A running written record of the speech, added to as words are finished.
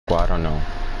squad or no?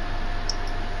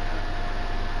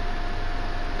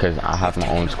 Cause I have my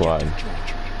own squad.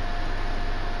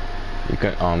 You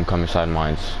can come inside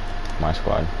my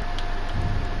squad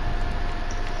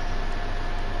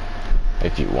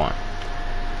if you want.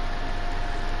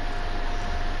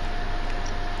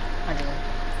 I do.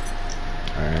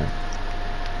 Alright.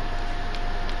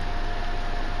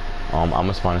 I'm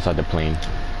gonna spawn inside the plane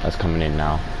that's coming in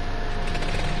now.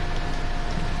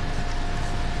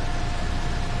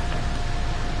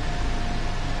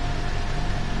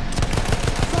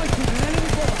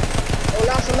 Oh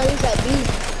no, somebody's at B.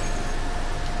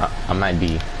 I'm at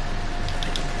D.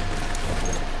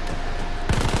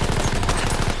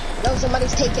 No,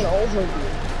 somebody's taking over B.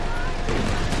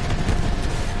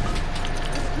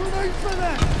 Grenade for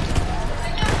that!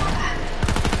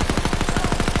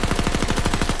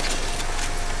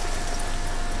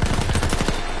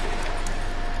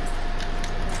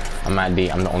 I'm at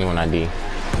D. I'm the only one at D.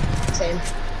 Same.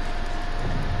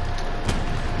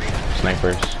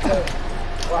 Snipers. Oh,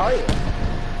 where are you?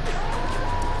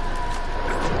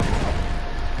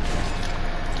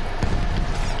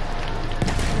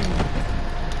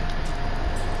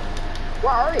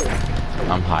 Where are you?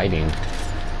 I'm hiding.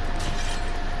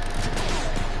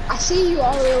 I see you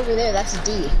all the way over there. That's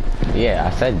D. Yeah,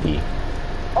 I said D.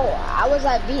 Oh, I was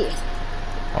at B.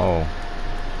 Oh.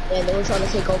 Yeah, they were trying to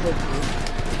take over B.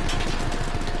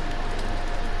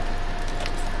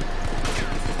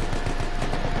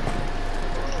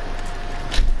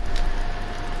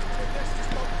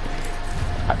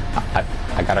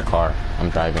 I got a car. I'm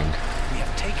driving. We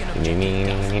have taken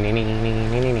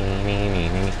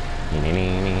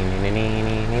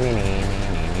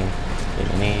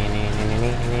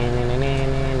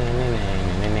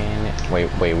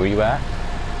Wait, where you at?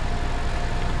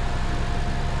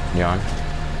 John?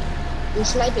 You're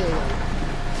sniping them.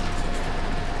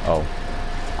 Oh.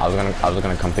 I was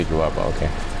gonna come pick you up, but okay.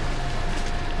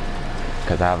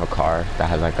 Cause I have a car that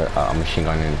has like a machine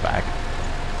gun in the back.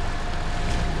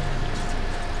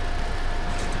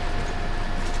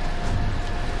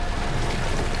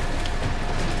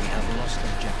 We have lost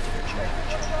objective George.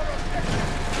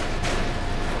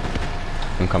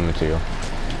 I'm coming to you.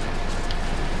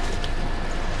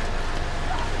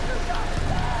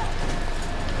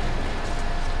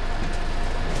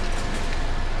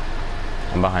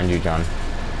 I'm behind you, John.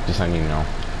 Just letting you know.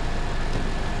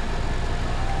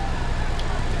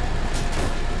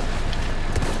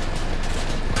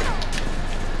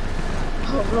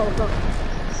 Oh, bro.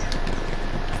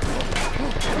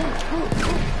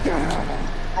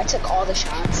 I took all the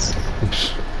shots.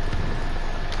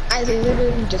 I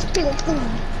literally just I'll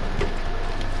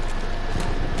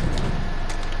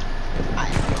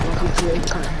come to your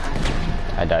car.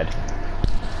 I died.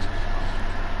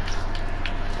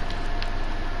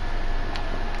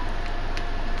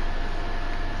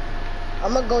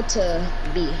 I'm gonna go to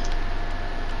B.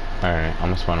 Alright, I'm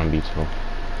gonna spawn on B too.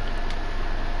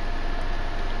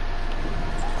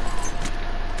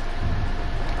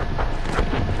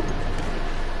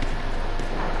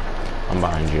 I'm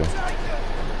behind you.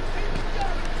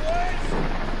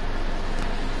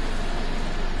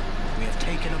 We have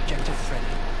taken objective Freddy.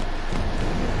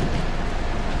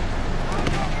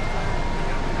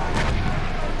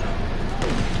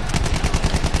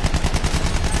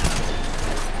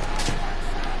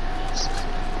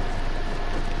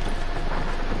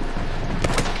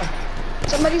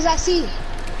 Somebody's at C.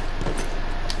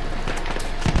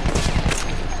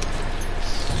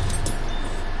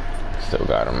 Still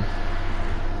got him.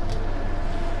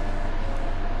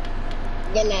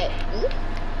 Getting at E?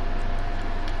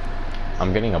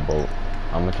 I'm getting a boat.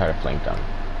 I'm gonna try to flank them.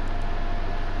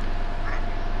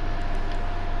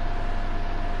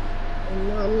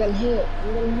 No, I'm getting hit.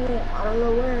 I don't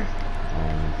know where.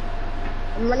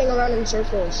 I'm running around in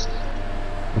circles.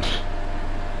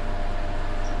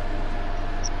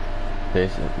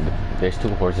 There's two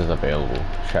horses available.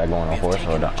 Should I go on a horse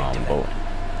or the boat?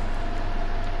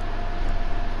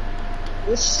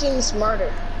 Which seems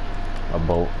smarter? A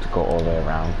boat to go all the way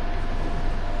around.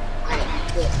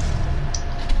 Alright, good.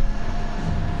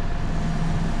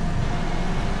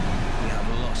 We have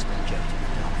lost objective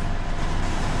Duff.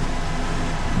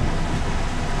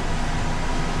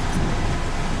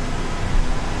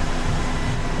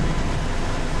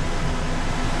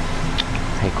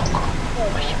 Hey, Coco.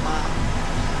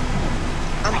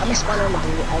 I'm gonna spawn on the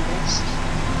boat, I guess.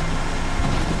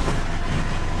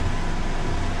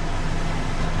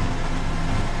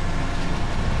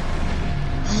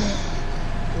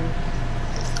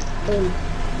 Boom.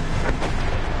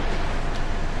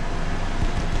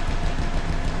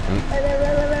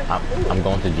 I'm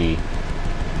going to G.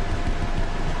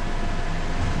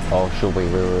 Oh shoot, wait.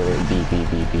 B.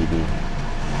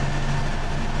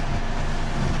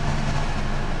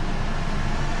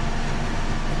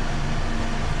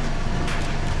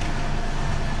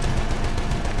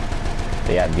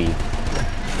 They at B.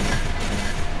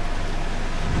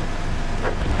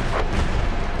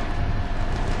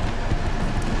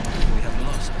 We have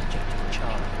lost objective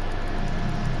Charlie.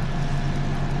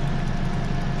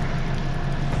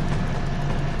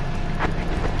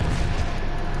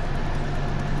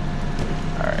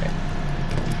 Alright.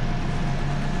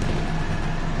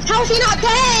 How's he not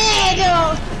dead?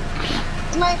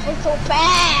 This knife is so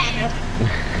bad.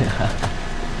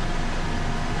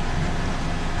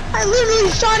 I literally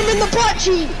shot him in the butt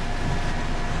cheek.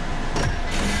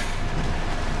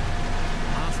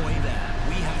 Halfway there,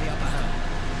 we have the upper hand.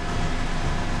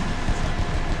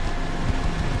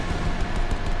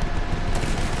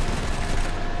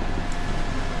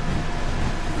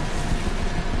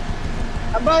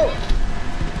 A boat.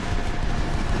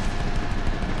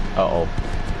 Uh-oh.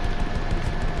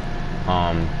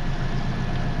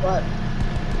 What?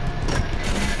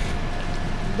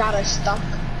 Got us stuck.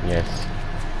 Yes.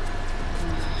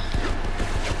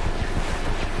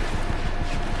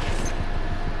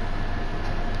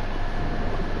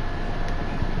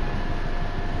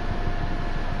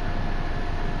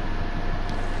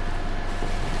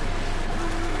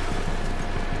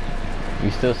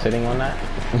 You still sitting on that?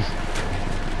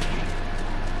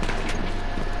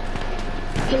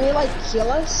 Can you like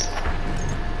kill us?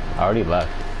 I already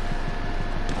left.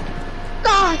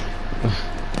 God!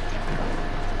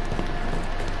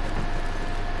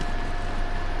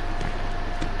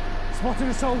 Spotted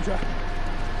a soldier.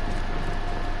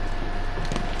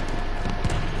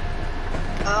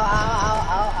 Ow, ow, ow,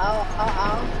 ow, ow, ow,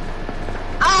 ow.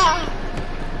 Ah!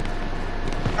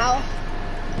 Ow.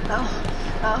 Ow.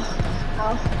 Ow.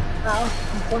 Ow. Ow.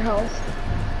 For health.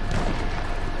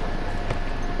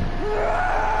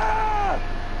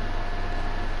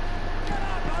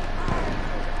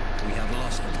 We have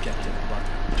lost objective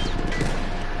Butter.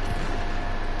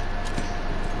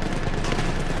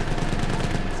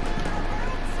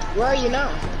 Where are you now?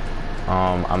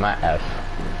 I'm at F.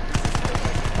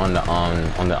 On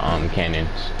the cannons.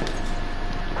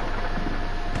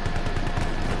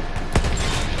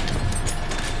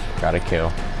 Got a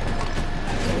kill.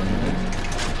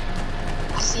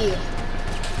 I see you.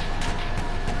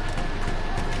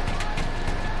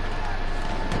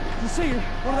 You see him?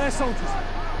 One of their soldiers.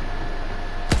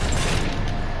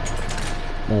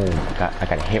 Ooh, I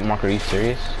got a hit marker. Are you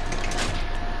serious?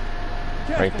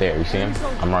 Right there, you see him?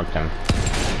 I marked him.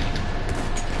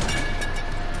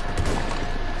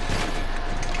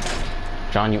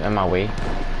 John, you in my way?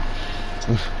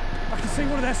 I can see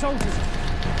one of their soldiers.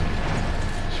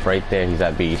 It's right there, he's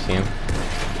at B, you see him?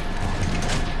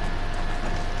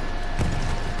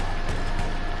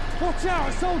 Watch out,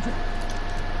 a soldier.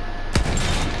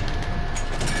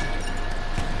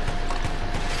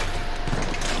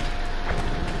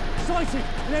 Sighted,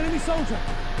 an enemy soldier.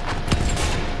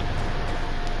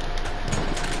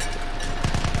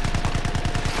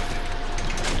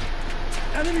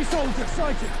 Enemy soldier,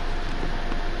 sighted.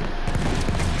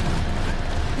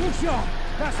 Good shot.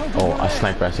 That soldier. Oh, a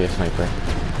sniper, I see a sniper.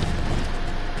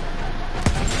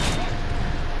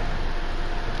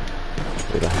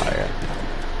 A little higher.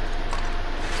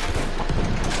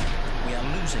 We are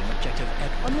losing objective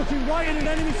Edward. I'm looking right at an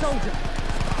enemy soldier.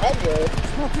 Edward.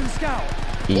 Spotted a scout.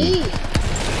 E.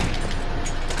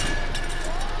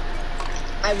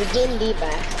 I regained D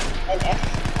back. And F.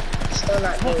 Still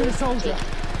not Spotted doing a soldier.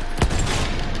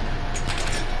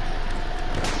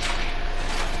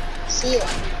 See you.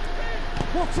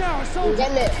 Watch out, a I'm soldier.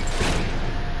 getting it.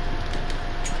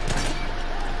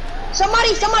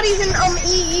 Somebody's in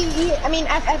E. I mean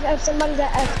F. Somebody's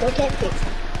at F. Go can't pick.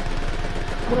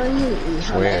 What are you E?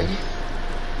 How Where? many?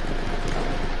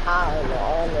 I don't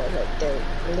know. Like they're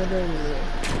literally.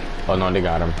 Oh no, they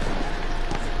got him.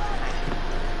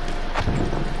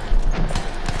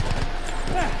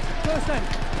 There, first aid.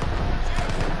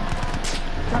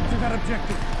 Capture that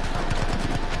objective.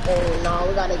 Oh no,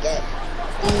 we gotta get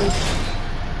E.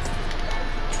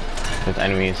 There's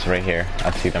enemies right here. I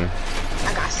see them.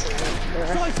 I got some.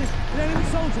 Sighted, an enemy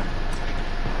soldier.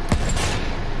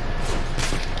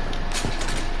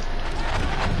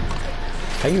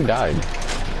 How you died?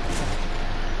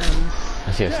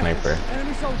 I see a sniper.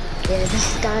 Enemy soldier. Yeah,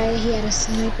 this guy, he had a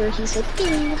sniper. He said,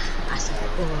 "Pew." I said,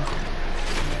 "Oh."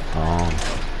 Oh.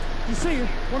 You see him?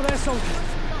 One of their soldiers.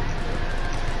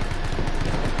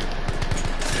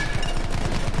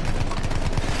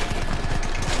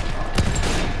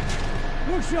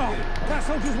 Good shot. That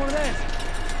soldier's one of theirs.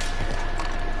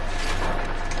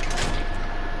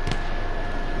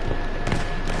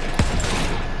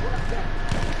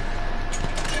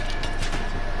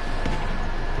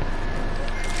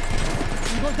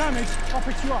 I'll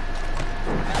fix you up.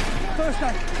 First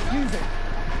aid, use it.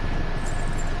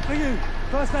 For you,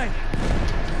 first aid.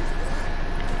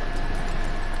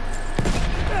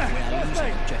 We are First losing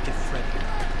aid. objective Freddy.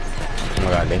 Oh my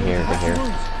god, they're here, they're here.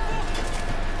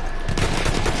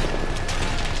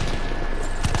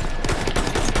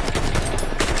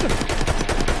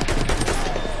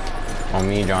 On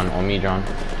me, John, on me, John.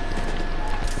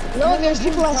 No, there's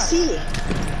people at sea.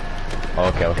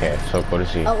 Okay, okay, so go to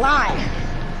sea. Alive.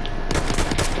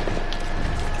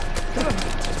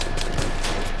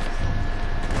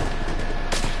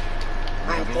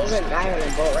 Alright, there's a guy on a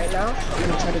boat right now. I'm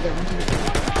gonna try to get onto it.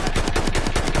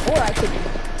 Or I could.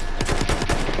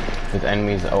 There's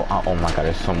enemies, oh my god,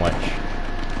 there's so much.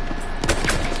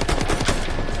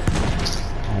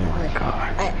 Oh my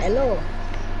god. I know.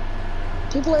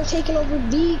 People are taking over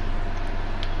B.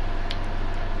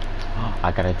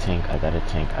 I got a tank, I got a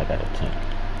tank, I got a tank.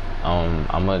 I'm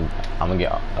gonna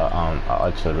get a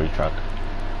artillery truck.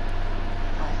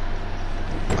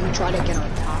 I'm gonna try to get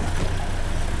on top.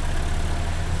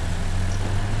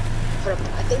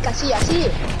 I think I see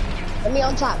it. Let me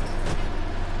on top.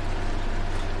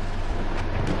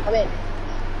 I'm in.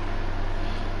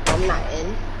 I'm not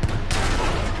in.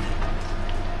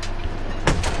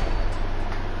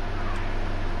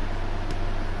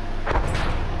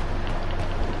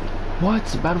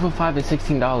 What? Battlefield 5 is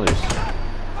 $16.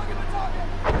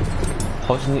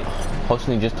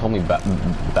 Hosni just told me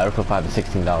Battlefield 5 is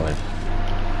 $16.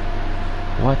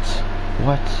 What?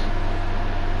 What?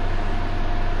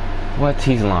 What?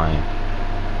 He's lying.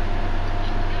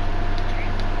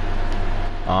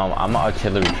 I'm an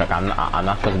artillery truck. I'm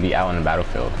not supposed to be out on the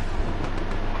battlefield.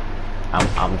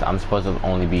 I'm supposed to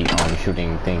only be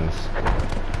shooting things.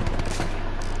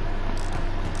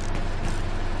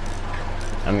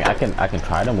 I mean, I can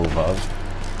try to move up,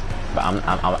 but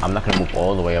I'm not gonna move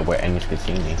all the way up where enemies can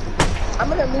see me. I'm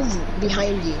gonna move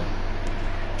behind you.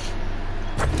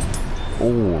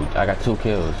 Ooh, I got 2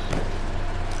 kills.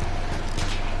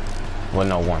 Well,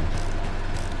 no, 1.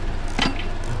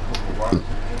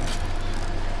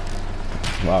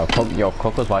 Wow,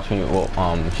 Coco's watching me. Well,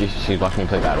 she's watching me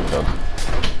play Battlefield.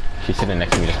 She's sitting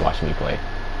next to me, just watching me play.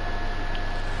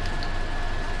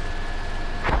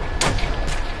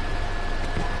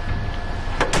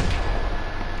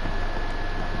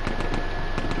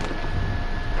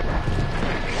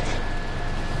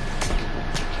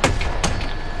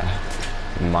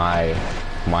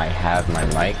 Have my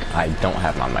mic. I don't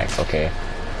have my mic, okay?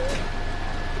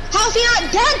 How's he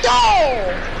not dead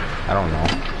though? I don't know.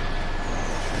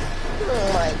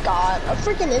 Oh my god, a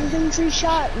freaking infantry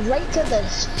shot right to the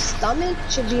stomach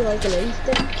should be like an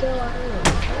instant kill. I don't know.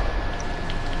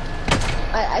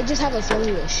 I just have a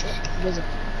feeling this shit.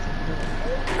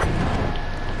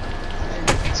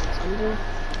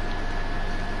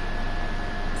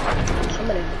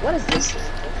 What is this?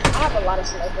 I have a lot of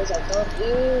snipers I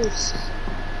don't use.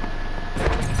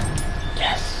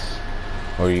 Yes.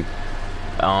 Or you,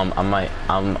 I'm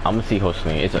gonna see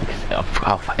hosting. It's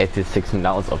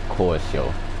 $16, of course,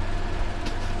 yo.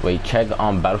 Wait, check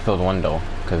Battlefield 1 though,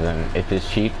 cause then if it's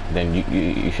cheap, then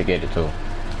you should get it too.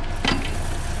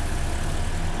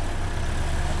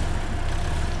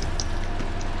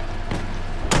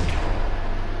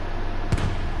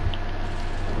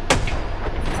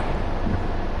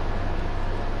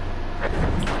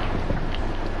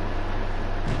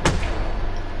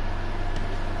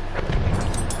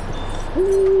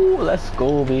 Let's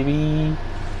go, baby.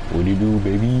 What do you do,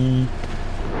 baby?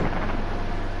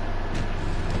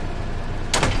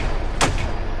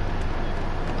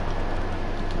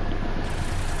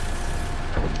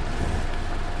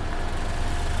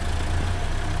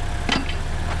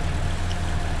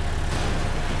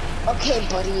 Okay,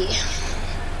 buddy.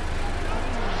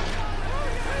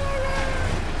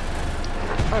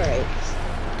 Alright.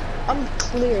 I'm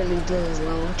clearly doing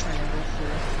well trying to go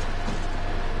through.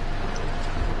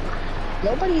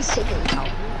 Nobody's taking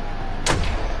cavalry.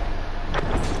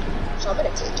 So I'm gonna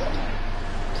take it.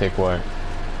 Take what?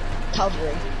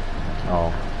 Cavalry.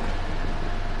 Oh.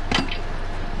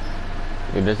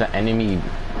 If there's an enemy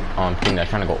thing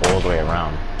that's trying to go all the way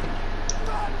around.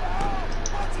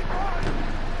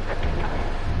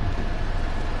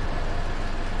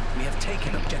 We have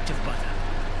taken objective butter.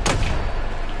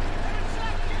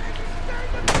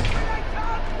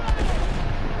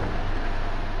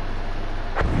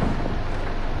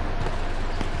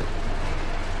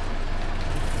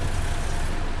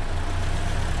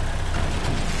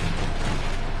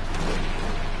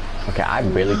 Okay, I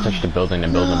barely touched the building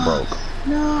and the building broke.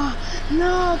 No,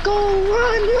 go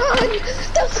run!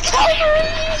 That's cavalry!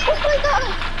 Oh my god!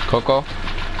 Coco?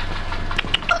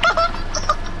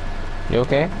 You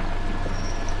okay?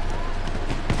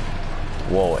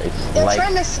 Whoa, it's They're like...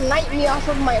 trying to snipe me off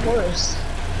of my horse.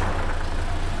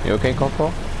 You okay, Coco?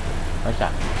 Where's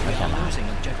that? Where's that? Losing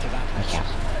objective Where's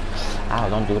apples. that? Ow,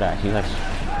 don't do that. He's like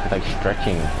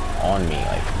stretching on me,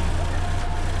 like...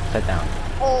 Sit down.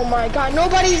 Oh my god,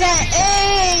 nobody's at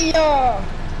A!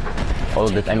 Oh,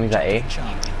 this enemy's at A?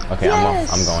 Okay,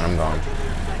 Yes. I'm going. Come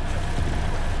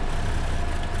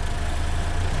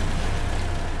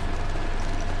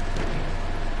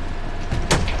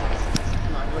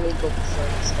on, let me go before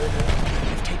it's over.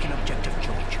 We've taken objective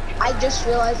George. I just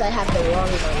realized I have the wrong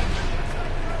one.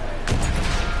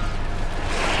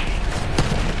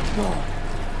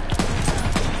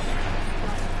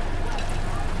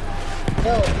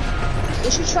 Yo,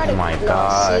 you should try to. Oh my no,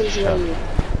 gosh. seriously.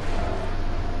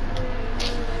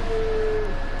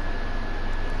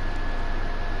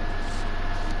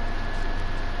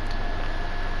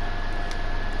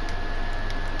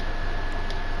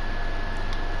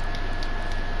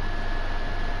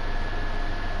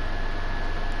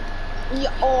 Yeah,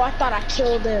 oh, I thought I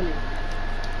killed him.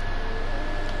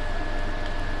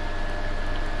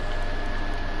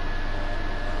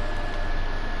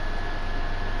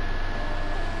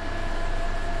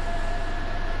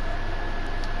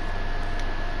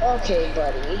 Okay,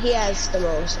 buddy, he has the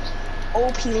most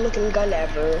OP looking gun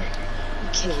ever. You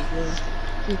kidding me?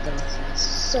 He thinks he's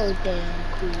so damn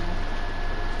cool.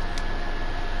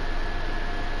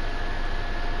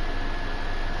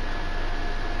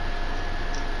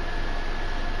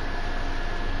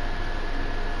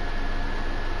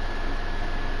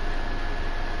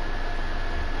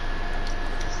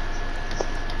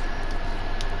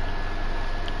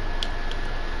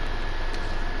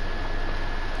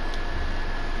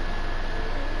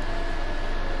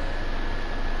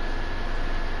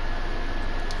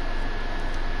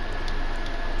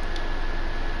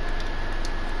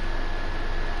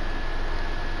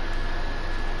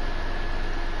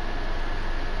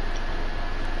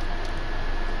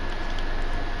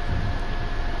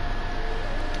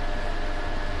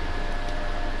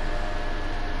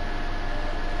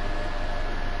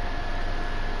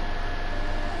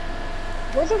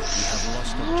 Where the have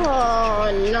lost objective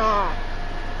Oh, no.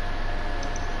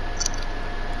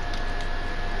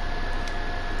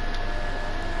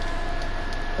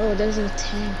 Oh, there's a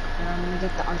tank. Now I'm gonna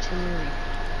get the artillery.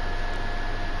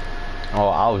 Oh,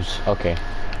 I was... Okay.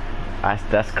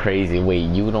 That's crazy. Wait,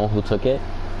 you know who took it?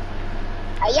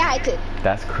 Yeah, I could.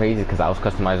 That's crazy because I was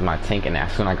customizing my tank and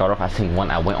as soon as I got off, I seen one.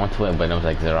 I went onto it, but it was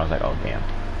like 0. I was like, oh, damn.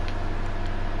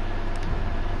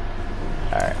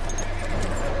 Alright.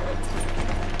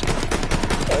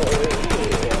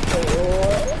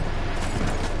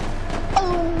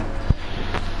 Oh.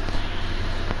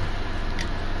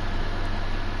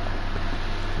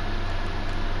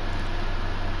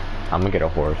 I'm gonna get a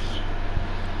horse.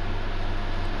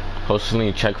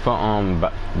 Hopefully, check for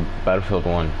Battlefield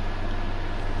 1.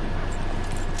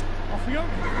 Off we go.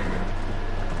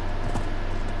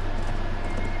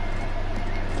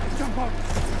 Jump on.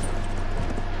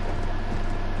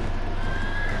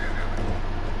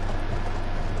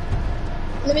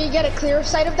 Let me get a clear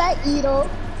sight of that Edo.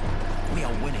 We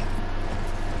are winning.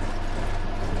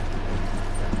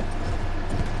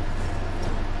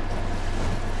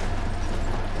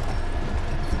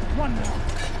 Run now.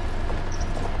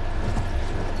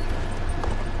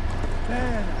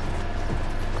 There now.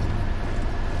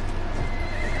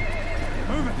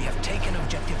 Move it. We have taken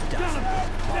objective Duff.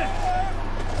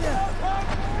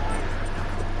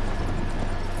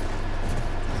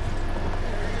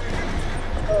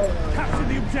 Capture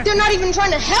the objective. They're not even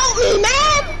trying to help me,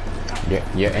 man!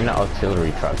 You're in the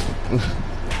artillery truck.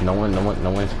 no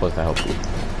one's supposed to help you.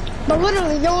 But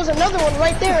literally, there was another one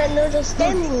right there, and they're just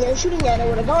standing there shooting at it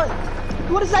with a gun.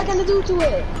 What is that gonna do to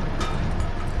it?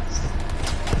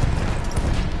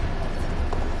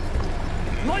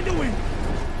 Line the wing.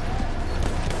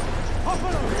 Hop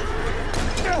on over.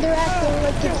 They're acting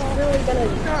like it's really gonna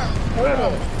hurt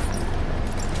it.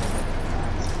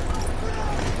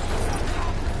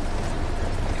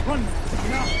 Run.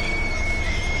 Now.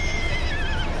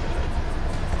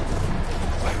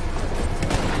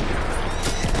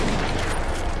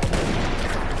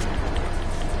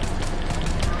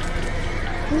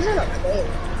 Who's in a plane?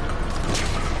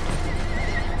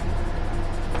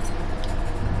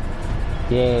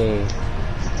 Yay.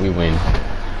 We win.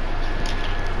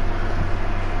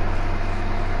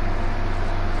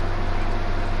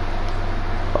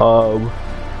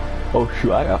 Oh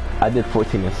shoot, I did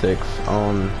 14 and 6.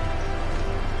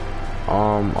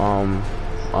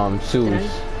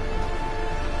 Suze.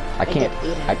 I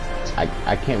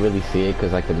can't really see it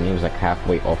because like the name's like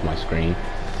halfway off my screen.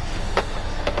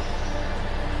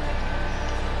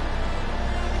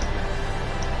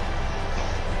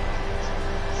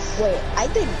 Wait, I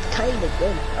did kinda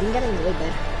good. I'm getting way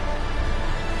better.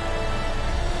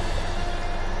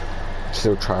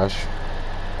 Still trash.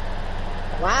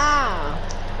 Wow.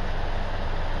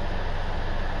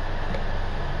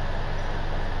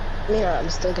 I mean, I'm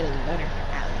still getting better,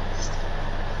 at least.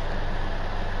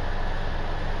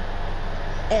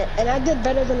 And I did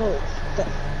better than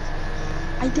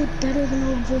I did better than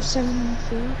over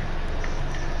 74.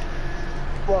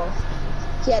 Well,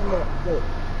 he had more. Wait.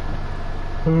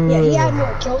 Yeah, he had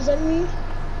more kills than me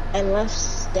and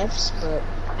less deaths, but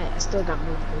I still got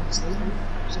more points than him.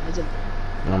 So I did.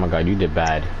 Oh my god, you did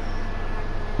bad.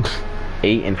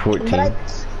 8 and 14. But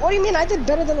what do you mean? I did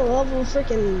better than a level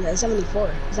freaking 74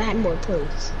 because I had more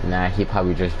points. Nah, he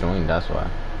probably just joined, that's why.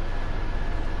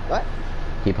 What?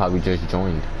 He probably just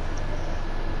joined.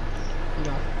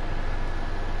 No.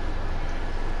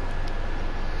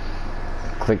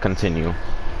 Click continue.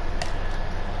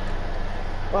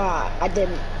 Wow, I did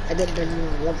better than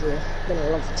a level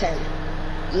 10.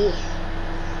 Yeah.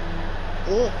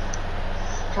 Yeah.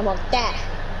 How about that?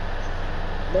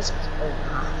 This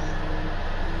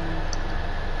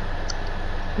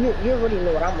you already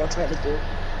know what I'm gonna try to do.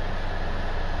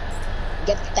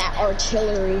 Get that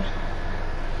artillery.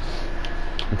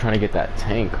 I'm trying to get that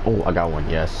tank. Oh, I got one.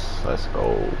 Yes, let's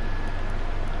go.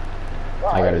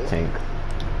 Where I got are a you? tank.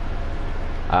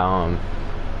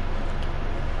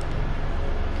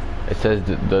 It says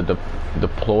the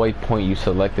deploy point you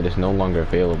selected is no longer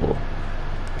available.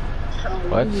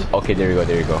 What? Okay, there you go,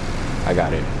 there you go. I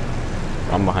got it.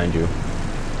 I'm behind you.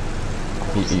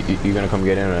 You gonna come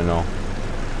get in or no?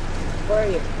 Where are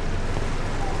you?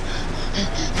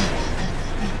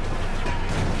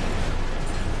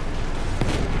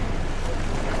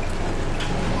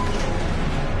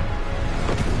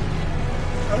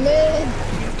 I'm in.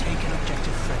 We have taken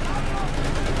objective Freddy.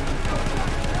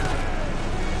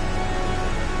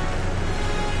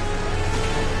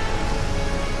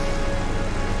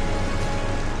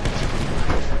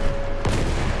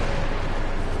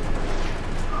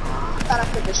 Thought I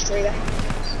could destroy that.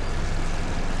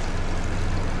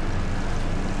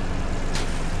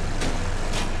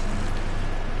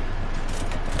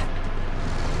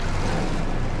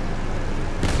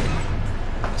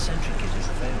 Sentry kit is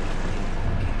available in the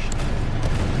location.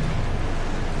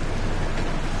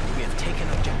 We have taken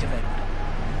objective Edward.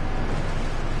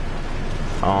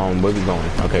 Where we going?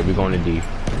 Okay, we going to D.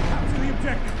 Capture the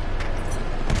objective.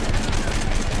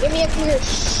 Give me a clear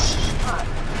shot.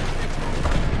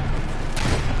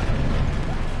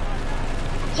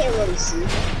 Can't really see.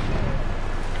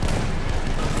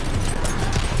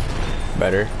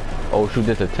 Better. Oh shoot,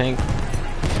 there's a tank.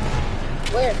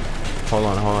 Where? Hold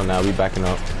on, now we backing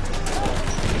up.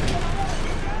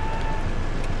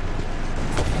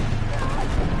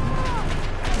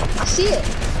 I see it.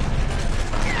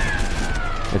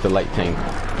 It's a light tank.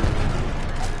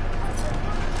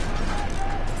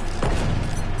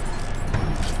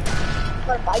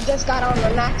 But I just got on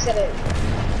an accident.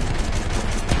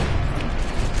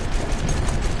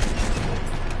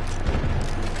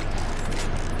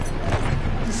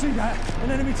 You see that?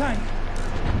 An enemy tank.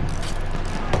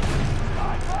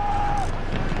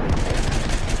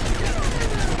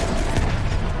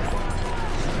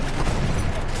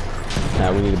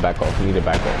 Nah, we need to back off. We need to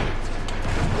back off.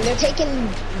 They're taking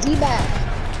D back.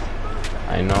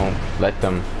 I know. Let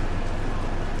them.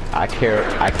 I care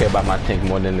about my tank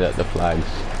more than the flags.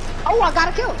 Oh, I got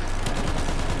a kill.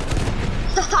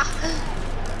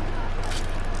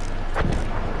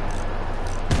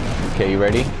 Okay, you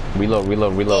ready? Reload,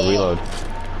 reload, reload, Yeah. reload.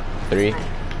 3,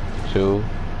 2.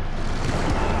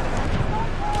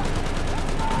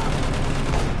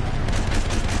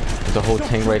 There's a whole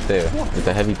tank right there. It's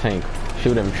a heavy tank.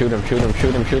 Shoot him, shoot him, shoot him,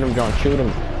 shoot him, shoot him, John, shoot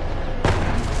him.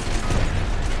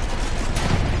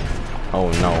 Oh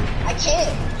no. I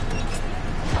can't.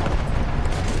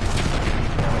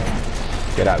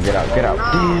 Get out, get out, get out.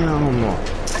 Damn. I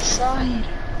tried.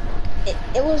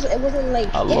 It wasn't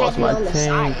like I it lost had me my on the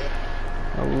tank. side.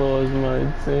 I lost my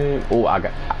tank. Oh, I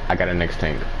got a next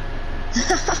tank.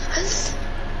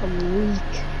 I'm weak.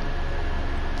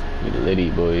 You litty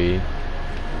boy.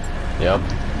 Yep.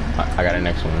 I got a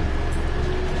next one.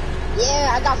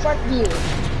 Yeah, I got front view.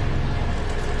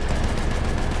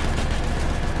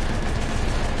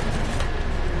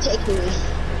 Take me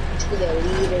to the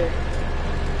leader.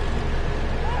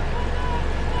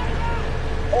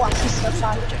 Oh, I see some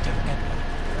shot. Objective Edward.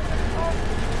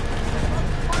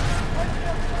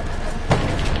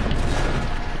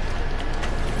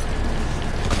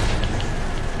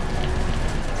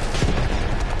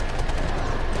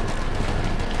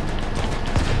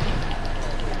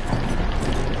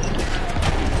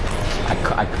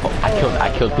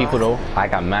 I killed people though. I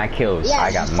got mad kills. Yeah,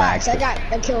 I got mad facts. kills. I got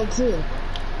a kill too.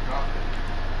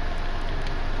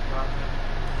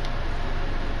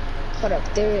 Hold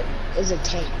up, there is a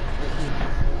tank.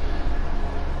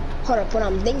 Hold up, what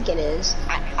I'm thinking is,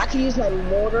 I could use my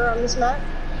mortar on this map.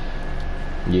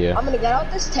 Yeah. I'm gonna get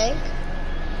out this tank.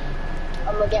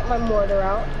 I'm gonna get my mortar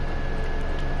out.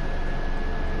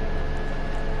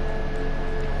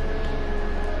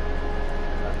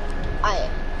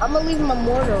 I'm gonna leave my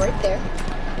mortar right there.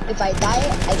 If I die,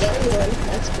 I get a new one.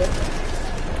 That's good.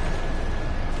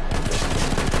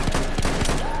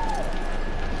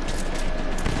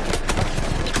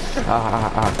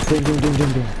 Ding, ding, ding,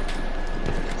 ding, ding.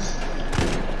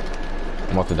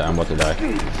 I'm about to die, I'm about to die.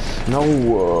 No,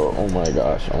 oh my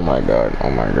gosh, oh my god, oh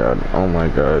my god, oh my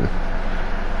god.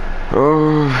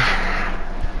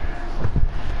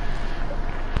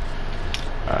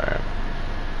 Alright.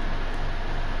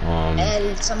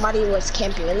 And somebody was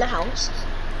camping in the house.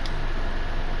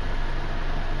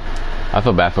 I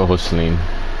feel bad for Hussein.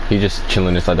 He's just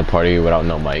chilling inside the party without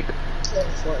no mic. Playing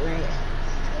Fortnite.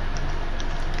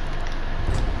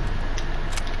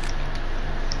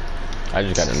 I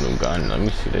just got a new gun. Let me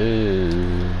see this.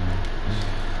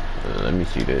 Let me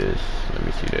see this. Let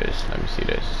me see this. Let me see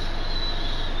this.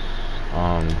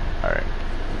 Alright.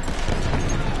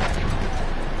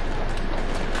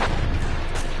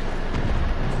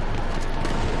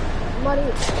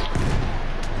 Money.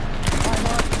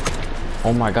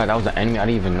 Oh my god, that was an enemy. I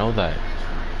didn't even know that.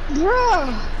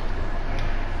 Bruh.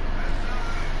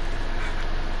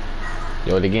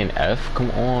 Yo, they getting F? Come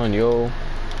on, yo.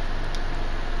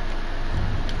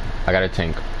 I got a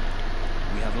tank.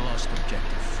 We have lost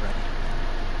objective, Freddy.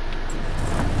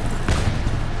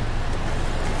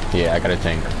 Yeah, I got a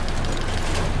tank.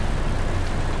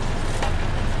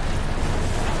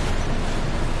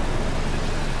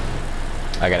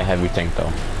 I got a heavy tank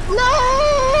though. No!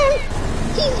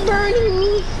 He's burning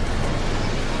me.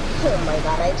 Oh my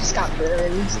god, I just got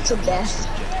burned to death.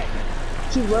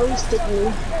 He roasted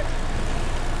me.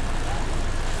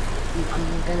 I'm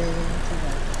gonna into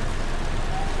that.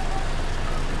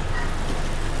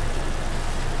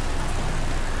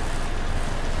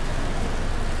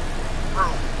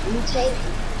 Alright, you take.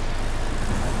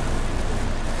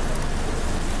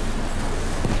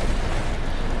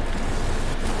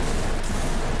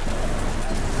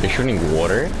 You're shooting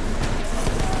water?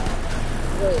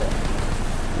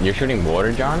 Wait, You're shooting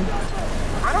water, John?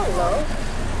 I don't know.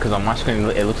 Because on my screen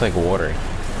it looks like water.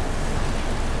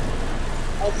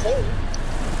 I think.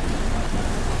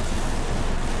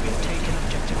 We have taken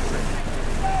objective, Freddy.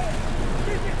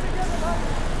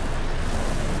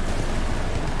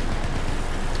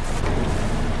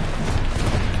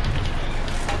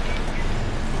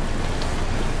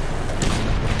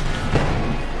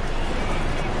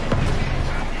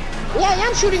 Yeah,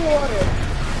 I'm shooting water.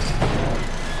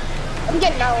 I'm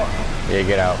getting out. Yeah,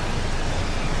 get out.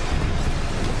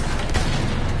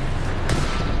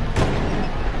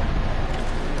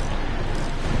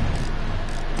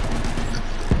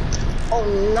 Oh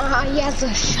nah, he has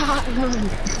a shotgun.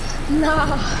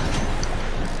 Nah.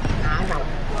 Nah, I got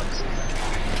one.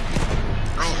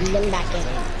 I'm getting back in.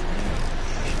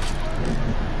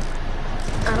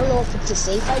 I don't know if it's a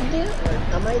safe idea or a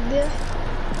dumb idea.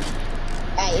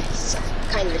 It's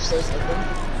kind of safe, I think.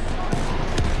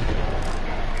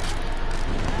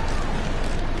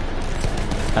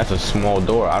 That's a small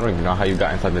door. I don't even know how you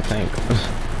got inside the tank.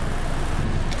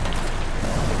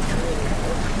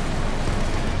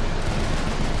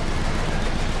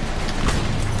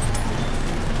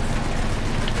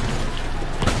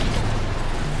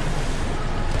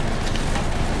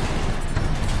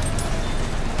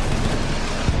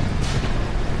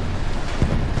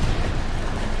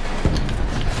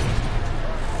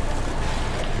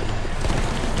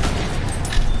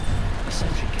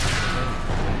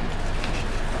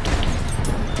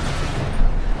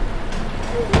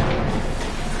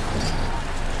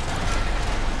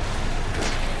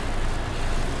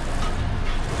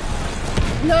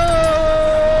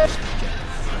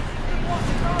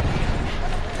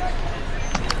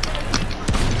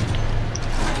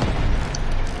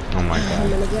 Oh my god. I'm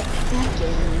gonna get back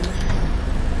in.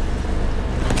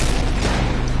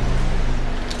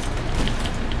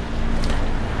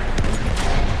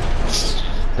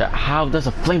 How does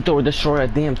a flamethrower destroy a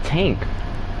damn tank?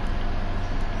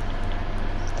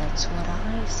 That's what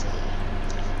I say.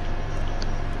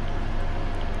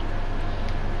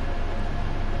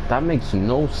 That makes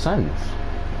no sense.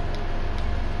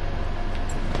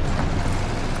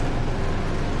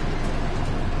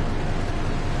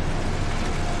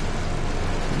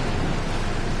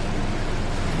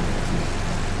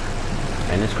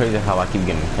 And it's crazy how I keep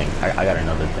getting tanked. I got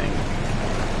another thing.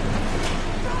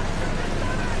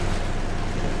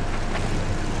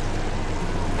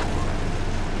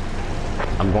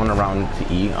 I'm going around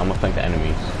to E. I'm gonna flank the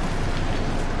enemies.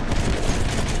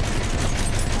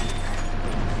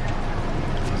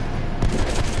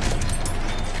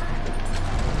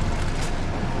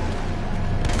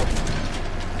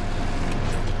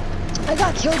 I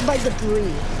got killed by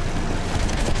debris.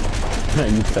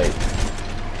 You fake.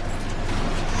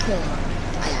 No,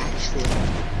 I actually. We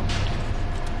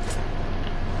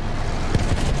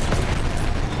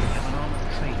have an armored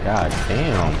train. God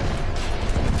damn.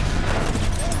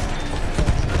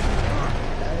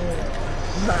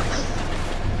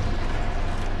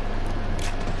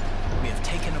 We have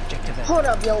taken objective A. Hold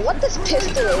up, yo, what this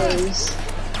pistol is?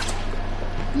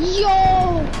 Yo!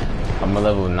 I'm a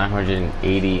level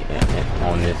 980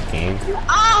 on this game.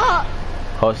 Ah!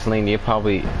 Hustling, you're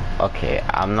probably okay.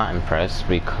 I'm not impressed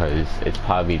because it's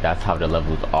probably that's how the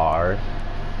levels are.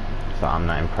 So I'm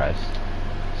not impressed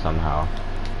somehow.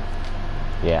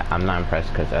 Yeah, I'm not impressed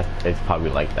because it's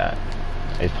probably like that.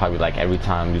 It's probably like every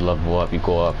time you level up, you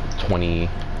go up 20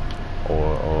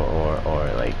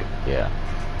 or like, yeah.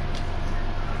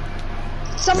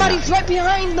 Somebody's right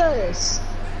behind us!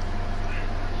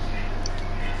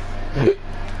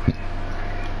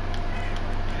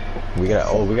 we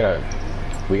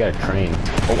got a train.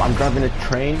 Oh, I'm driving a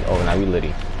train. Oh, now we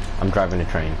litty. I'm driving a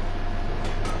train.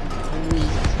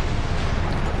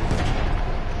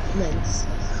 Nice.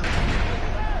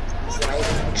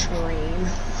 Driving a train.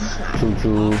 Choo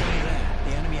choo. Halfway there.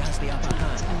 The enemy has the upper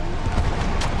hand.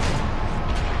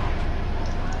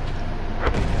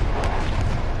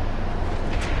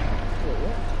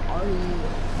 Are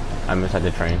you? I'm inside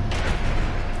the train.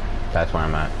 That's where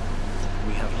I'm at.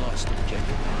 We have lost objective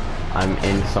A. I'm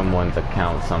in someone's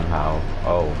account somehow.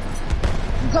 Oh.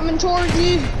 I'm coming towards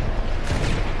you!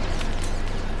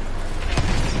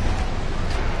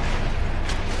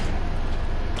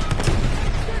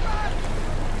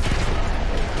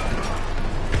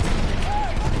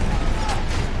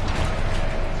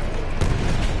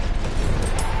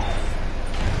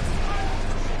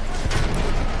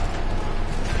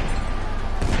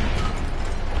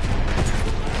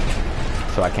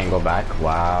 So I can't go back?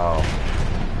 Wow.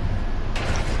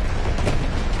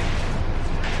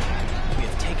 We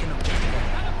have taken objective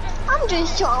A. I'm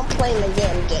just trying to play my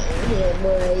damn game here,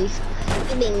 boys.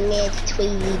 You being mad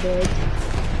tweety, boy.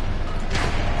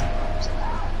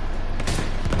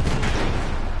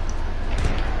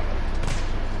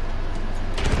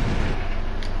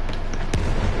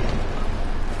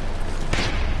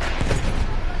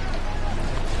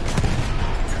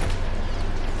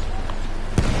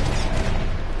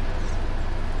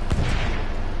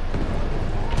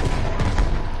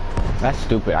 That's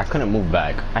stupid. I couldn't move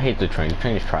back. I hate the train. The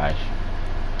train is trash.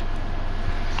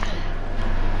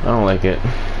 I don't like it.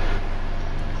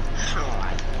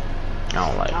 I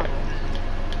don't like it.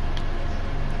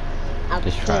 I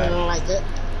It's trash. don't like it.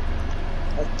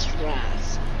 It's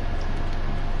trash.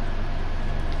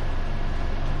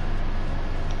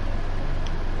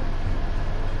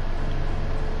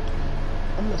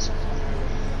 I'm just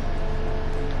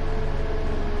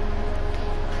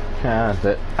Yeah, that's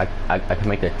it. I can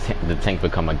make the tank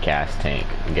become a gas tank.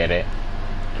 Get it?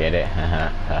 Get it? Haha.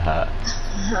 Haha.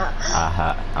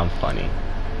 Aha. I'm funny.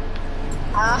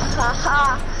 ha ha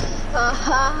ha ha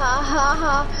ha ha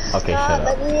ha. Okay, shut up.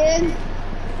 Let me in.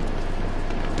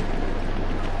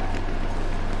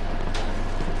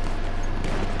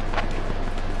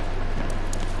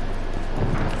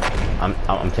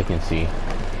 I'm taking C.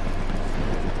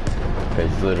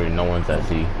 Because literally no one's at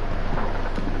C.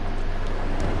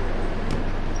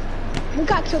 We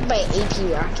got killed by an AP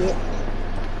rocket.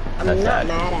 I'm That's not sad.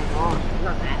 mad at all. I'm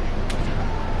not mad.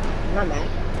 I'm not mad.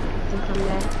 I think I'm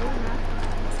mad.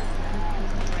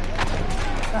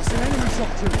 That's an enemy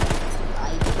shot too.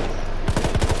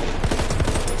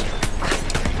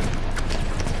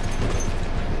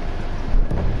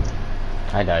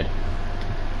 I died.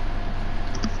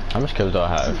 How much kills do I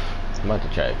have? I'm about to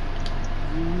check.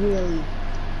 Really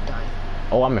done.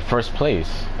 Oh, I'm in first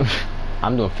place.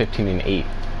 I'm doing 15 and 8.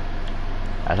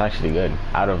 That's actually good.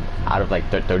 Out of like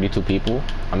 32 people,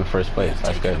 I'm in first place.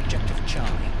 That's Taken good. objective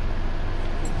Charlie.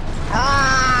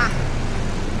 Ah!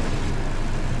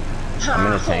 I'm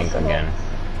in a tank again.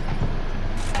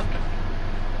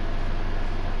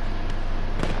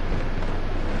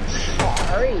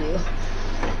 How are you?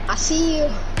 I see you.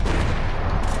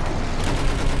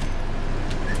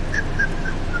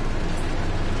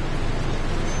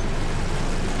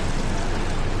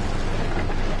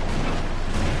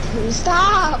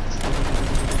 Stop!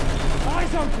 I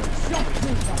Eyes open. Shock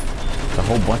trooper. There's a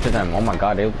whole bunch of them. Oh my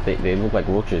god, they look like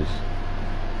roaches.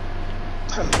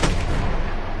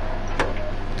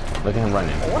 Look at him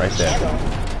running, right there.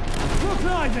 Look,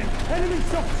 Lightning. Enemy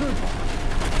shock trooper.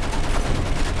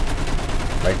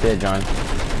 Right there, John.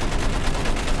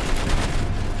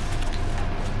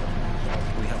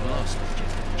 We have lost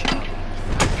objective Charlie.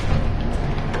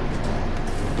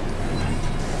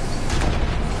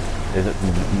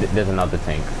 There's another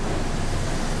tank.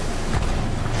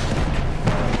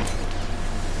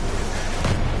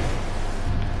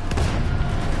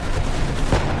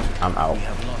 I'm out. We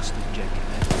have lost objective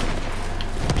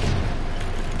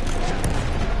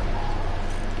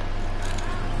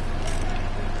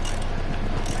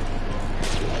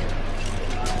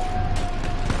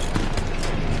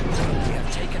We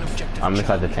have taken objective I'm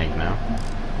inside the tank now.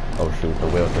 Oh shoot, the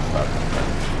wheels are stuck.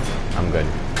 I'm good.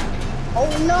 Oh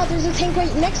no, there's a tank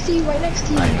right next to you, right next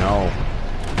to you. I know.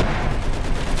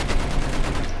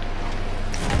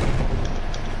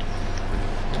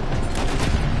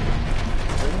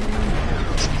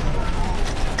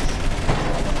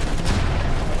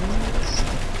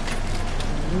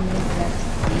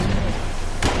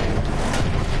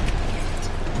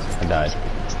 I died.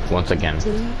 Once again.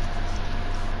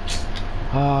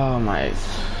 Oh my,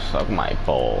 suck my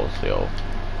balls, yo.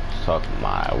 Suck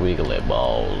my wiggly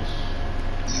balls.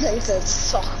 He said,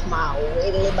 suck my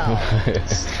wiggly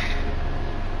balls.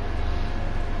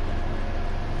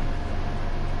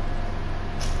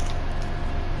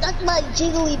 Suck my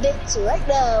jiggly bits right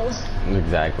now.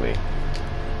 Exactly.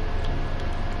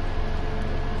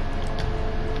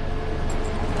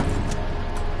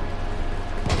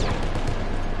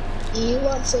 You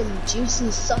want some juicy,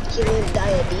 succulent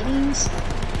diabetes?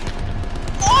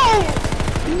 Oh!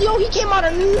 Yo, he came out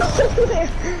of nowhere!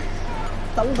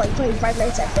 That was like playing Five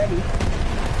Nights at Freddy.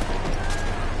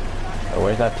 Oh,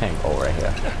 where's that tank? Oh, right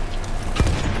here.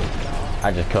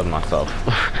 I just killed myself.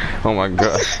 Oh my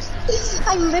god.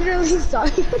 I literally saw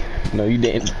you. No, you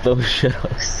didn't throw shit up.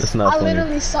 That's not I funny.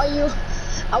 literally saw you.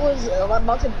 I was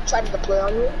about to try to deploy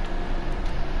on you.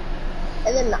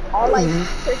 And then all I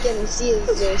freaking see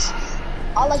is just,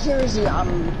 all I hear is you,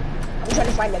 I'm trying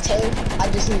to find a tank. I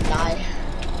just need to die.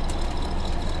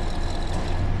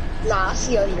 Nah, I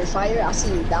see you under fire. I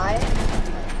see you die.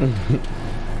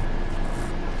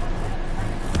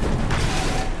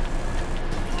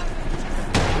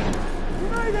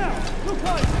 Grenade out. Look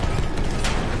out.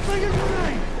 Bring a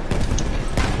grenade.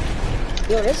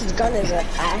 Yo, this gun is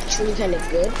actually kind of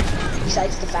good.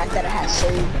 Besides the fact that it has so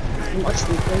much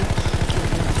recoil.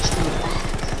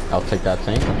 I'll take that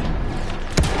tank.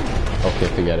 Okay,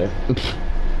 forget it.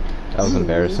 That was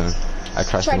embarrassing. I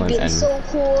tried being so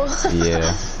cool.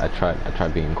 Yeah, I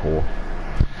tried being cool.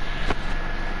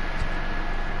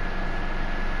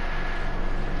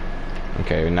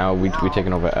 Okay, now we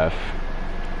taking over F.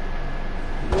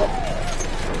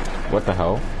 What the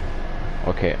hell?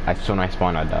 Okay, as soon as I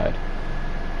spawned, I died.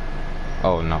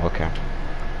 Oh no, okay.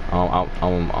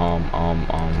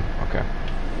 Okay.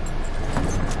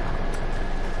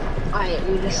 Alright,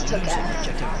 we just took F.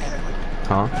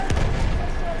 Huh?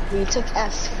 We took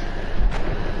F.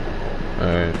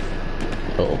 Alright.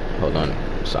 Oh, hold on.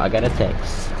 So I got a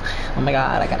text. Oh my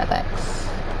god, I got a text.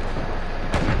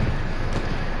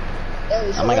 Yeah,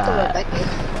 we Oh my like god. Rebecca.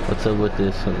 What's up with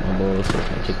this? My boy, so my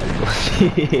chicken.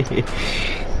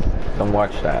 Don't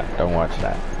watch that. Don't watch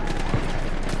that.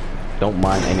 Don't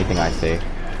mind anything I say.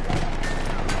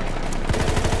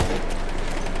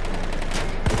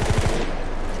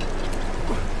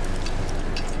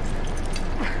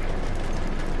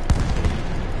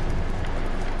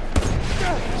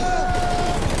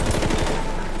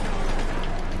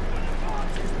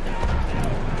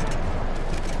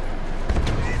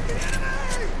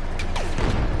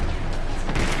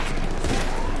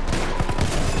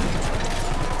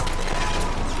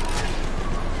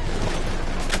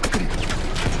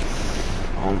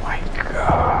 Oh my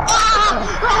god.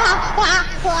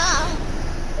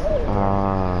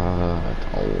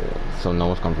 Oh, so no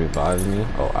one's gonna revive me?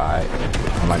 Oh,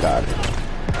 oh my god.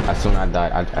 As soon as I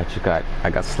died, I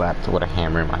got slapped with a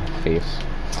hammer in my face.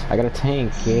 I got a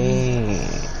tank, yeah.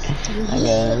 I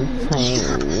got a tank,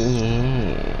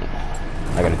 yeah.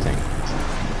 I got a tank.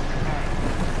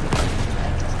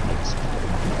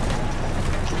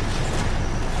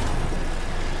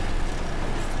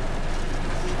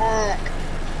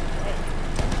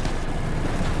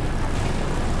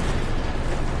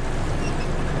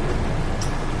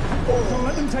 Don't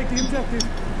let them take the objective.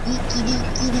 We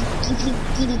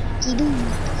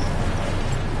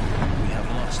have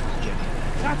lost objective.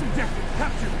 That objective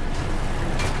captured.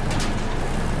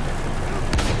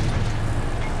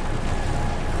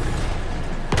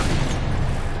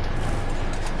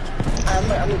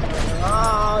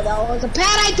 was a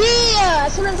bad idea!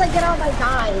 As soon as I get out, I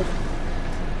died.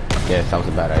 Yes, that was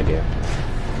a bad idea.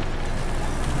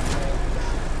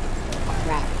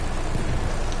 Crap.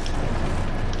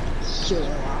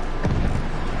 Sure.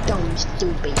 Dumb,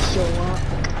 stupid, sure.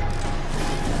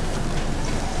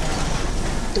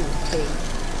 Stupid.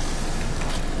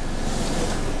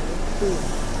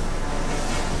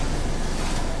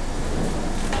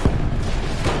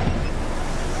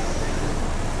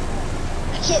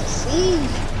 I can't see.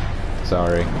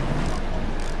 Sorry.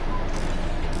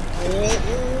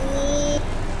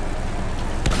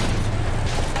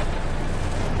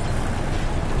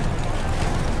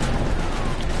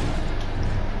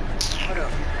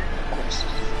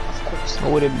 Of course.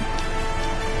 What would it?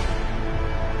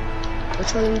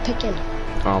 Which one are you picking?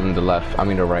 The left. I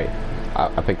mean the right.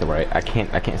 I picked the right. I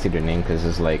can't see their name because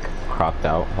it's like cropped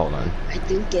out. Hold on. I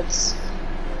think it's.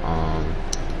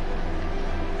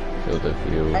 Field of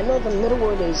view. I know the middle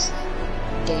word is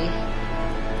gay.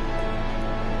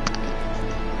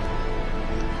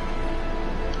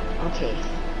 Okay.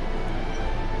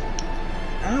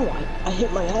 Ow, I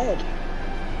hit my head.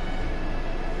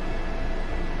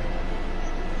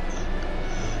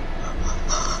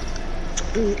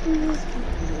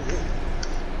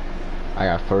 I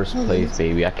got first place,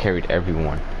 baby. I carried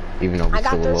everyone, even though we I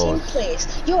got still 13th lost.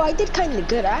 place. Yo, I did kind of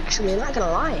good actually, not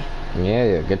gonna lie.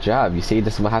 Yeah, good job. You see,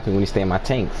 this is what happens when you stay in my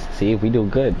tanks. See, we do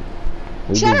good.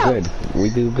 We Shut do up. good. We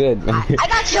do good. I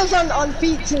got kills on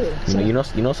feet too. So. you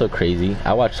know, so crazy.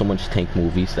 I watch so much tank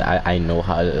movies that I know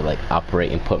how to like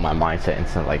operate and put my mindset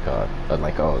into like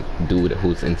a dude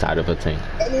who's inside of a tank.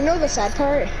 And you know the sad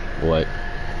part? What?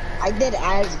 I did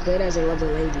as good as a level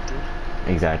 93.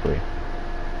 Exactly.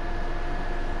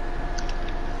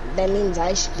 That means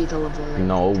I should be the level 93.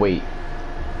 No, wait.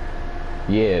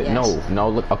 Yeah, Yes. no,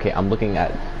 look. Okay, I'm looking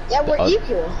at. Yeah, we're the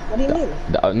equal. What do you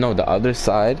mean? No, the other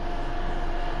side.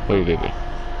 Wait.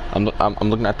 I'm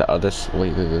looking at the other.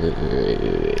 Wait.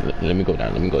 Let me go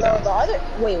down. No, the other.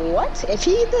 Wait, what? If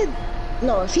he did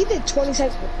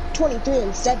 27, 23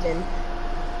 and 7.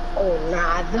 Oh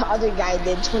nah, the other guy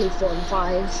did 24 and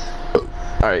 5. All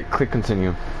right, click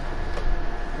continue.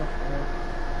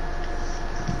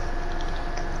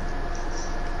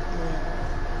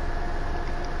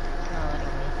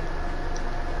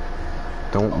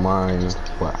 Don't mind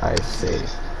what I say.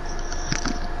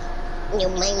 You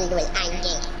mind what I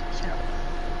did.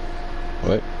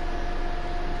 What?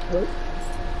 What?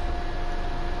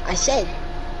 I said,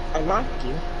 I mocked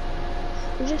you.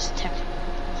 You just text.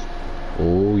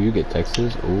 Oh, you get texts.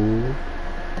 Oh.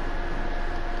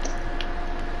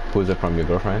 Who's it from? Your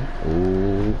girlfriend?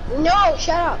 Ooh. No,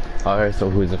 shut up. Alright, so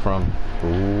who's it from?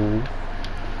 Ooh.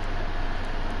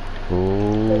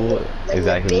 Ooh. Like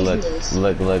Exactly. business.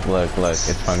 Look.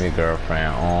 It's from your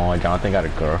girlfriend. Oh, Jonathan got a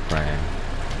girlfriend.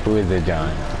 Who is it,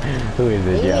 John? Who is it,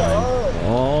 Leave me John? alone.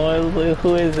 Oh,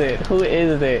 who is it? Who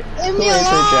is it? Leave Who me is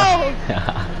it, alone.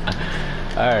 John?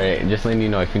 Alright, just letting you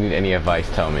know, if you need any advice,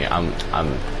 tell me.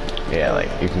 Yeah, like,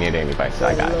 if you need any advice,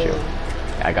 I got you.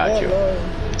 I got you.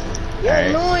 You're Alright.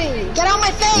 annoying. Get out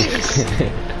my face.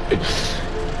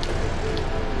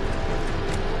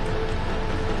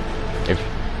 If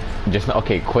just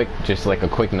okay, just like a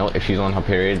quick note. If she's on her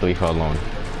period, leave her alone.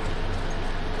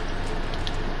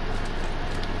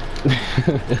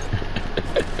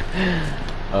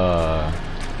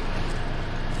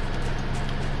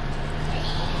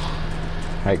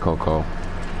 Hey Coco,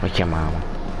 what's your mama?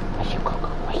 What's your Coco?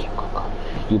 What's your Coco?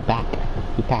 You back?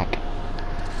 You back?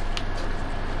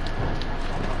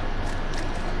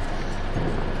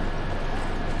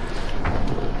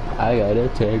 I got a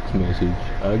text message.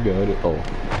 I got it. Oh,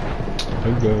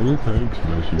 I got a text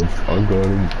message. I got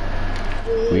it.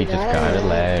 We just got a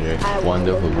letter.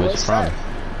 Wonder who it's from.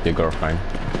 Your girlfriend.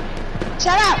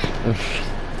 Shut up.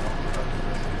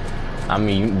 I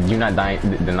mean, you're not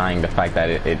denying the fact that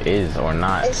it is or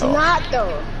not. It's though. not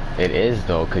though. It is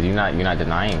though, cause you're not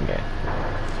denying it.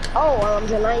 Oh, well, I'm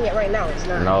denying it right now. It's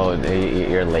not. No,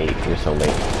 you're late. You're so late.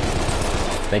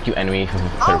 Thank you, enemy, for I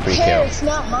the don't free care. kill. It's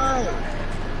not mine.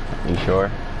 You sure?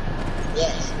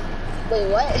 Yes. Wait,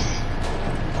 what?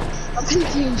 I'm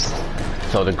confused.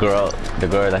 So the girl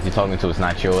that you're talking to is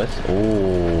not yours?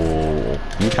 Ooh,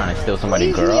 you trying to steal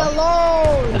somebody's Leave girl? me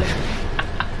alone.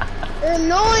 You're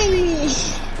annoying me.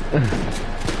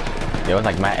 There was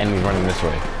like my enemies running this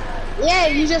way. Yeah,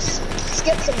 you just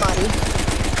skip somebody.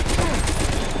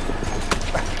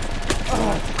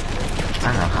 I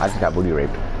don't know, I just got booty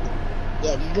raped.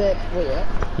 Yeah, good. Wait, what?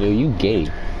 Yo, you gay.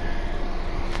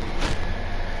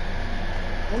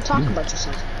 Don't talk about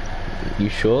yourself. You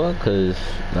sure? Cause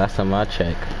last time I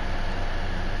checked.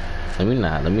 Let me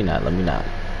not.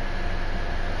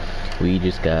 We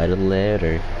just got a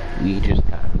letter. We just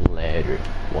got a letter.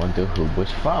 Wonder who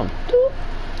was from. Doop.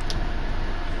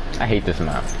 I hate this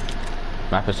map.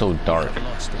 Map is so dark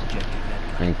Lost objective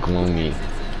Edward. and gloomy.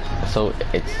 It's so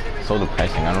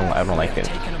depressing. I don't like it.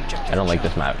 I don't like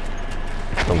this map.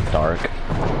 It's so dark.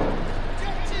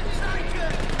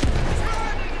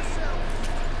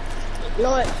 You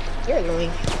know what? You're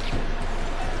annoying.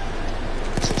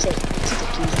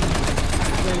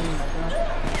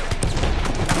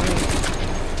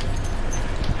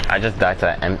 I just died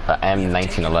to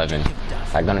M1911.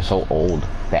 That gun is so old.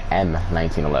 The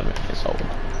M1911 is old.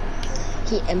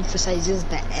 He emphasizes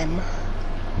the M.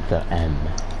 The M.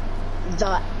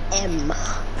 The M.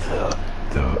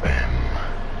 The M.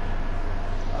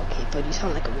 Okay, but you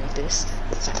sound like a rapist.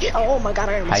 Oh my god,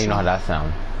 I am. How you know how that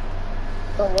sound?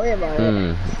 Don't worry about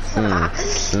it.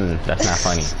 That's not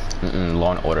funny.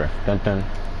 Law and Order. Dun dun.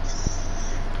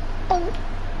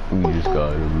 We just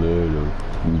got a letter.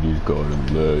 We just got a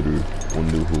letter.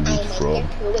 Wonder who it's from.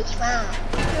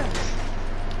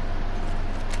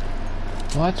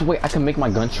 What? Wait, I can make my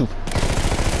gun shoot.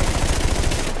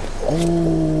 Oh.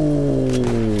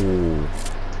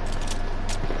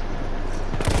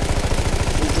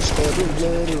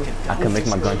 I can make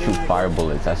my gun shoot fire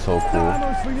bullets. That's so cool.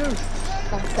 Ammo's for you.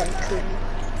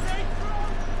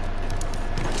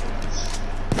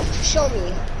 Show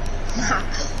me.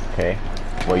 Okay.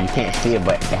 Well, you can't see it,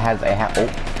 but it has.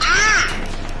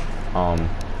 Oh.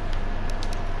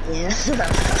 Yeah.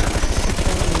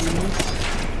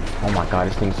 Oh my god,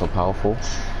 this thing's so powerful.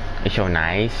 It's so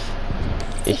nice.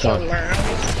 It's so nice.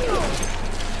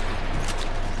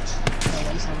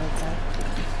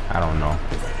 I don't know.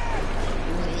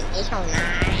 It's so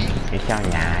nice. It's so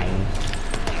nice.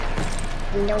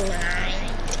 No nice.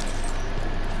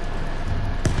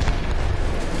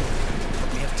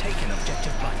 We have taken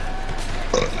objective butter.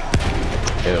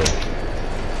 Ew.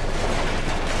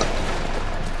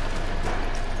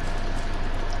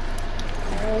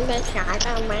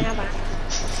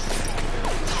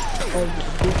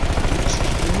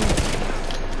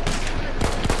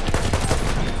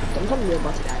 Don't tell me you're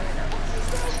about to die right now.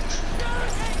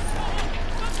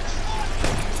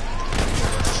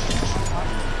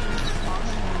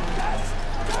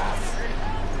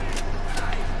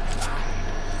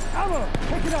 Ammo,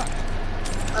 pick it up.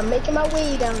 I'm making my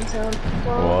way downtown.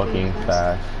 Walking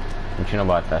fast. What you know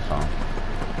about that song?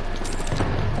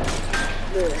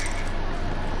 Yeah.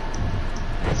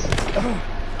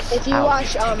 If you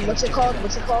watch, what's it called?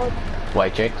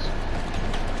 White Chicks?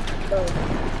 No.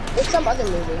 It's some other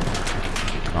movie.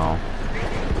 Oh.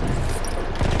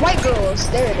 White Girls.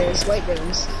 There it is. White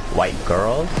Girls. White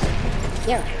Girls?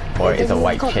 Yeah. Or There's is it a movie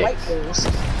White called Chicks? White Girls.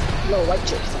 No, White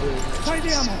Chicks. Take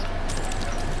the ammo.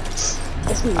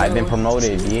 I've been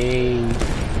promoted. Yay.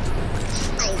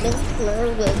 I've been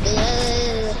promoted.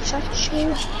 Yeah. Shut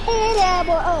your head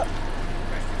up.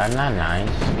 That's not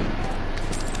nice.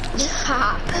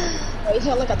 Oh, you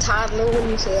sound like a toddler when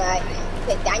you say that.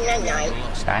 Like, that's not nice.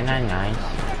 That's not nice.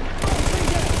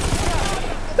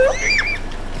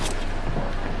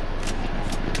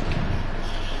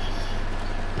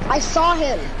 I saw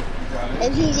him.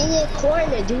 And he's in the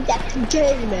corner, dude. That's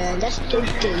gay, man. That's so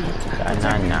gay. That's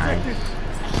not nice.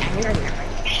 That's not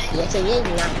nice. Yes, it is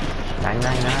nice. That's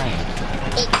not nice.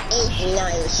 It is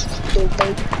nice,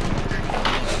 stupid.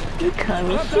 You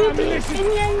coming stupid.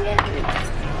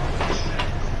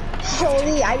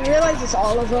 Holy, I realize it's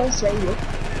all of us right here.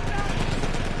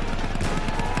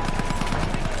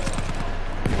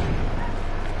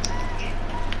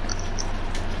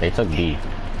 They took D.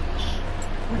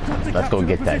 Let's go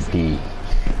get that D.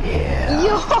 Yeah.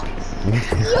 Yo,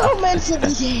 man, yeah.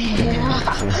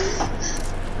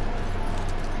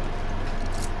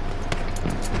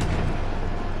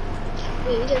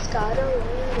 We just got a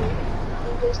letter.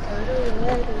 We just got a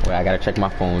letter. Wait, I gotta check my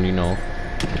phone, you know.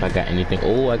 If I got anything.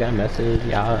 Oh, I got a message,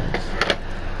 y'all.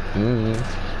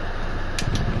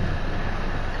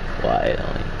 Why?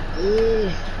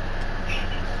 Yeah.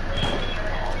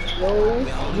 Yo,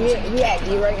 we at D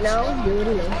right now. You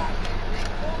already know.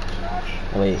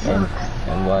 Wait,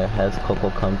 and why has Coco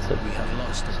come to? We have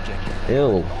lost objective.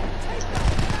 Ew.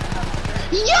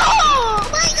 Yo!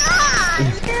 My God!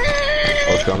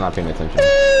 Oh, sure, I'm not paying attention.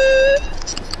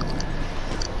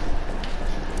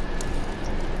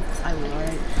 I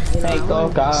learned. Hey,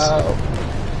 Coco.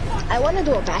 I want to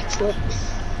do a backflip.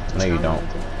 No, you don't.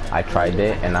 I tried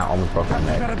it and I almost broke my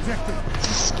That neck. objective.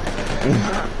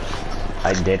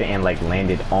 I did it and like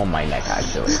landed on my neck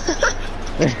actually.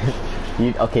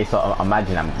 Okay, so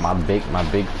imagine my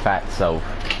big fat self,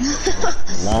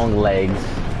 long legs,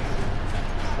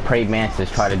 prayed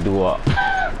mantis try to do a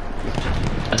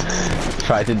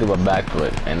Tried to do a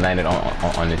backflip and landed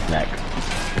on his neck.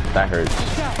 That hurts.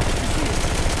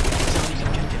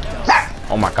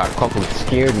 Oh my god, Coco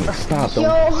scared me. Stop,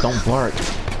 don't bark.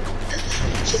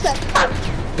 She said,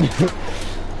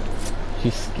 She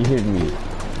scared me.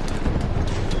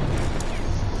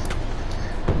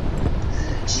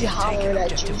 she hollered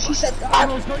at you. She said,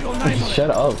 Ammo's got your name on it.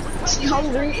 Shut up. she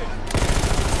hungry.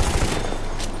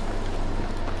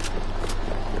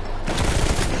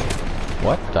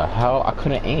 What the hell? I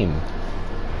couldn't aim.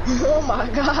 Oh my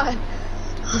god.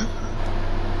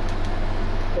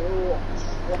 Oh,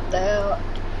 what the hell?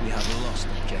 We have lost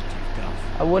objective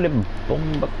Duff. I would have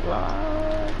bomb.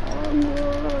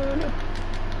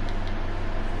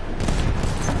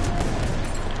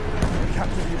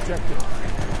 Capture the objective.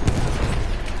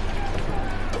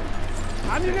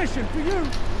 Ammunition for you.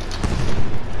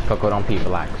 Coco, don't peep,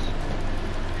 relax.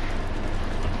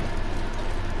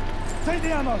 Take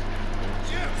the ammo.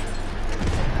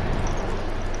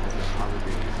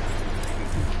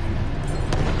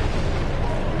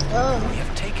 We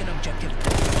have taken objective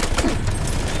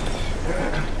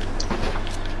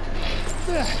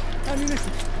There.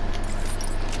 Ammunition.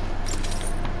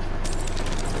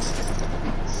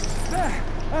 There.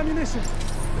 Ammunition.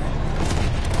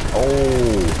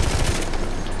 Oh.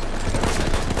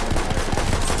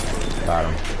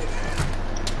 Bottom.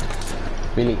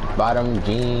 Really, bottom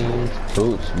jeans,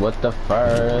 boots with the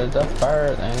fur,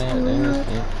 and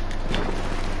it.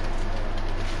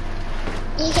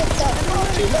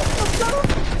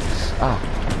 Ah.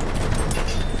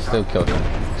 Still killed him.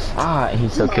 Ah, he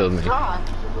still killed me. God.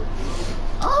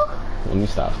 Oh, Let me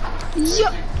stop.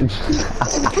 yeah.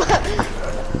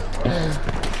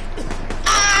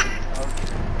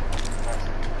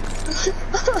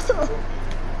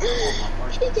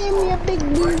 He gave me a big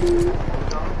booty.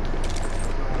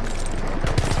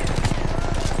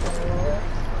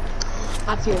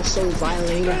 I feel so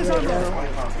violated right now.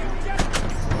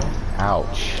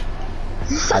 Ouch.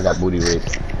 I got booty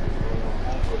raped.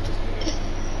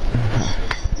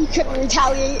 You couldn't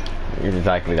retaliate.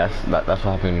 Exactly. That's what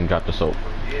happened when you drop the soap.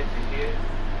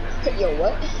 Yo,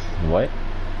 what? What?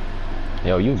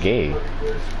 Yo, you gay.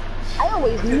 I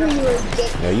always knew you were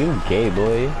gay. Yo, you gay,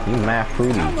 boy. You mad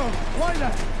fruity. Ammo. Why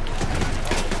that?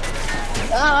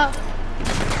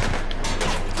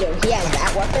 Yo, he has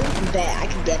that weapon. Bet I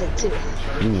can get it too.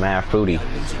 You mad fruity.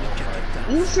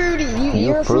 You fruity.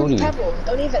 You're a fruity pebble.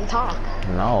 Don't even talk.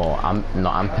 No, I'm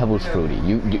Pebbles fruity.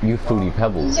 You fruity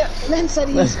Pebbles. Yeah, man said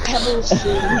he's Pebbles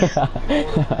fruity.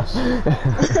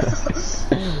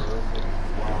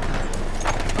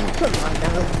 Come on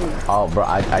now. Oh, bro,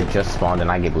 I just spawned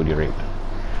and I get booty raped.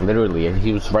 Literally,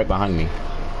 he was right behind me.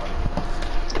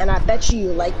 And I bet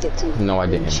you liked it too. No, I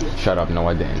didn't. you? Shut up. No,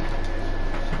 I didn't.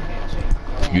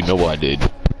 You know I did.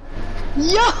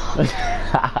 Yo!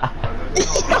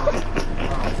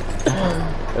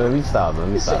 Let me stop. Let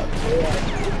me stop. We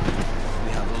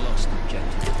have lost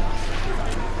objective Duff.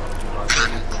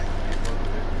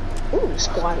 Ooh,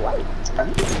 squad white.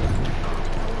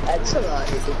 That's a lot,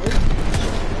 dude.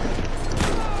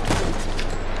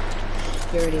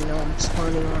 You already know I'm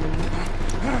spawning on you.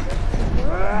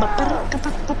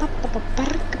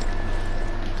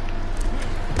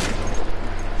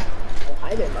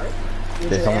 I didn't know.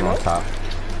 There's someone on top.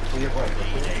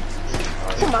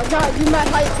 Oh my god, you mad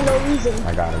hype for no reason.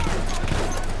 I got him.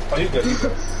 Oh, you good, you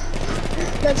good.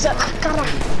 That's a akara.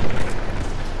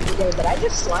 Yo, did I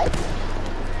just slide?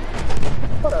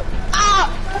 Hold up. Ah!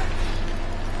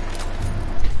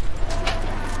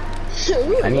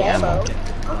 Ooh, I need ammo.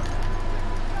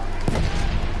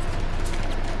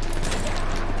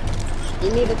 You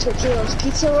need a Tortino's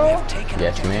pizza roll?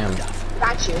 Yes, ma'am.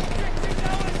 Got you.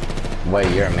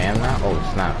 Wait, you're a man now?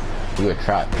 Oh, snap. You a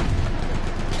trap.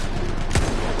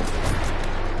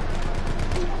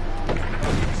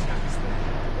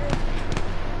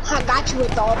 I got you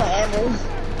with all the ammo.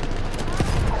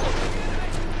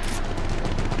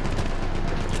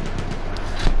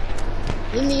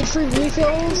 You need free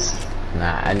refills?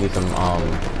 Nah, I need some,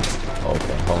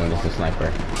 okay, hold on, this is a sniper.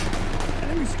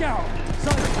 Enemy scout.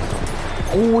 Silence.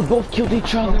 Oh, we both killed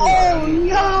each other! Oh,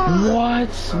 yeah!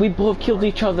 What? We both killed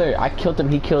each other. I killed him,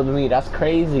 he killed me. That's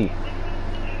crazy.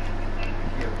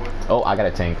 Oh, I got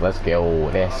a tank. Let's go.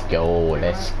 Let's go.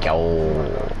 Let's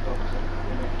go.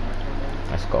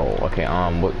 Let's go. Okay,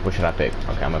 what should I pick?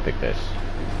 Okay, I'm gonna pick this.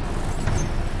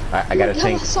 I got a I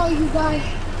tank. saw you die.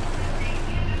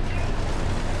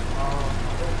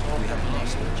 We have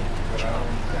lost objective Charlie.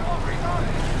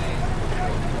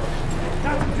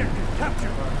 That objective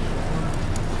captured.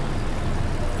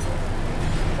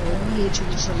 retaliate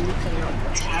you so you can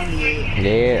retaliate.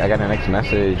 Yeah, I got a next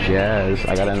message. Yes,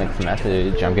 I got a next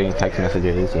message. I'm getting text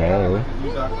messages. Yeah.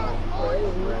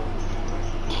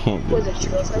 Can't do Was it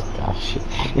this. true? Gosh.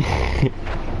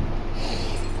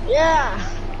 Yeah.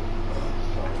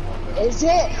 Is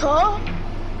it? Huh?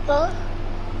 Huh?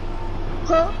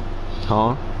 Huh?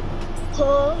 Huh?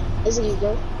 Huh? Is it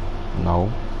Hugo?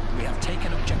 No. We have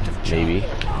taken objective Charlie. Maybe.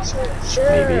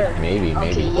 Sure. Maybe.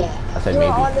 Okay, yeah. I said You were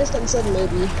maybe. honest and said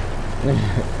maybe.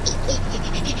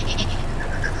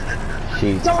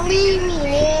 She's Don't leave me,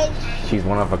 man. she's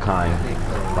one of a kind.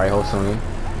 Right, Hosuni?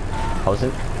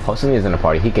 Hosuni is in the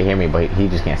party. He can hear me, but he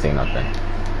just can't say nothing.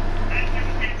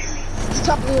 He's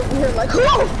probably over here like,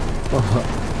 whoa!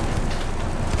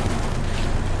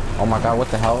 Oh my god, what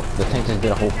the hell? The tank just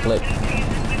did a whole flip.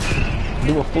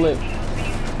 Do a flip.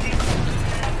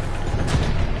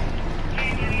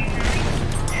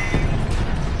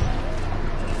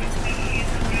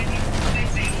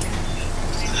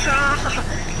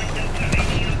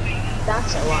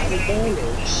 That's a lot of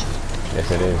damage.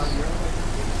 Yes, it is.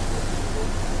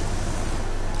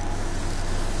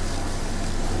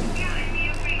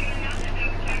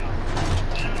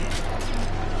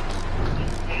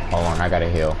 Hold on, I gotta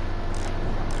heal.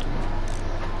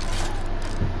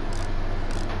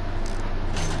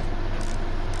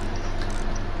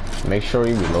 Make sure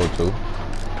you reload too.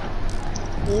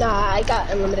 Nah, I got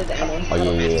unlimited ammo. Oh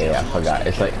yeah, I forgot.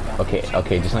 It's like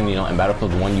okay, just letting you know, in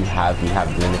Battlefield 1 you have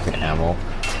limited ammo,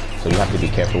 so you have to be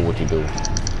careful what you do.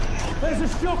 There's a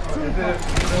shock trooper.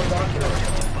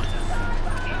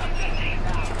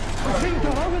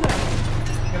 Over there.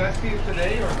 Can I see it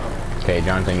today or no? Okay,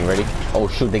 Jonathan, you ready? Oh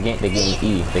shoot, they getting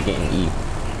E. They getting E.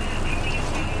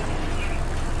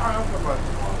 I don't know about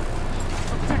tomorrow.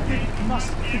 Objective must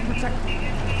be protected.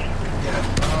 Yes,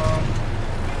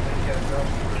 yes,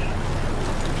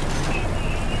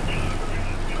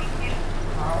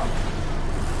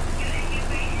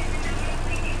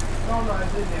 no, I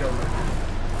did it already.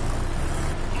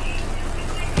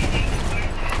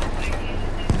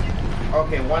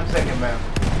 Okay, 1 second, ma'am.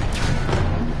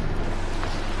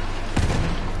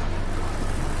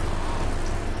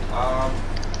 Um,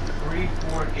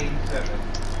 3487.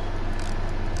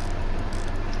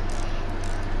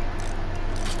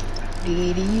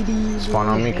 Spawn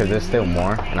on me because there's still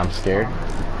more, and I'm scared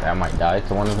that I might die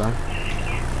to one of them.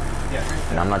 Yes.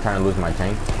 And I'm not trying to lose my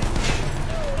tank.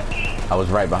 I was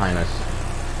right behind us.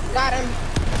 Got him.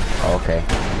 Oh, okay.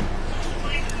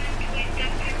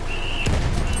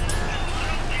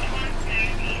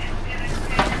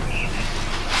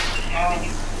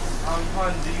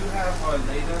 Hun, do you have a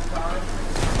later time?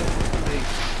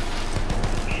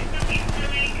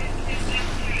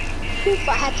 Oof,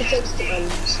 I had to fix the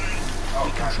guns.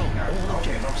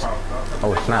 Okay, no problem.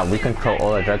 Oh snap, we control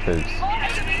all objectives.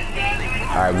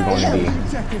 Alright, we're going to B.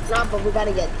 Nah, but we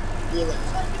gotta get Demon.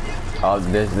 Oh,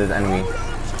 there's enemy.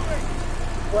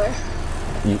 Where?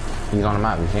 He's on the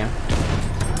map, you see him?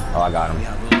 Oh, I got him.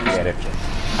 Get it.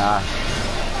 Ah,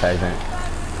 peasant.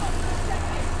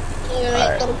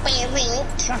 Alright. That's objective.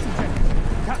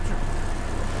 Capture.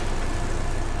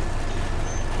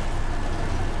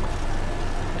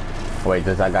 Wait,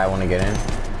 does that guy want to get in?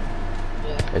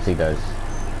 Yeah. Yes, he does.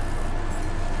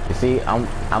 You see, I'm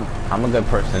a good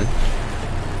person.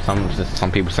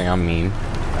 Some people say I'm mean.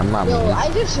 I'm not Yo, mean.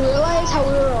 I just realized how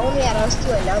we were only at us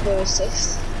two and now there were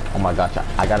 6. Oh my gosh,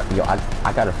 I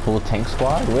got a full tank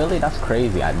squad. Really? That's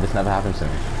crazy. This never happens to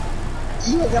me.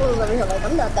 That was over here like,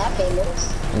 I'm not that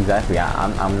famous. Exactly.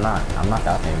 I'm not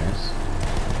that famous.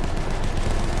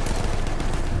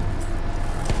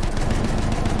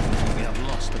 We have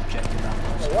lost objective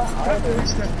Alpha. What are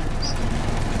those?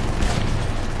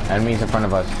 Enemies in front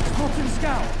of us. Cotton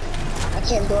scout. I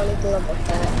can't do anything about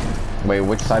that. Wait,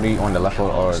 which side are you on? The left or?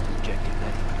 Lost objective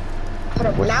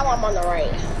A. But now I'm on the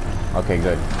right. Okay,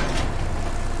 good.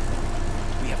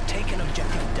 We have taken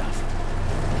objective Duff.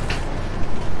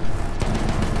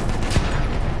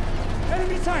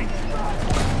 Enemy tank.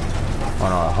 Oh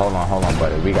no, hold on,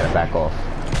 buddy. We gotta back off.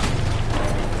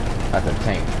 That's a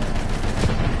tank.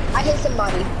 I hit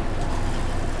somebody.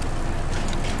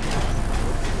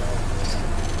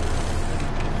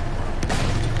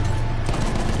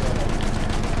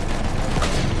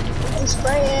 I'm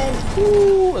spraying.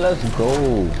 Ooh, let's go.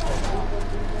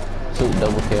 Shoot,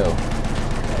 double kill.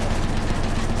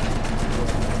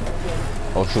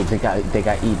 Oh shoot, they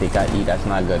got E. That's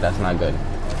not good.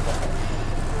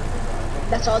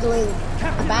 That's all the way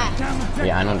back. Down objective.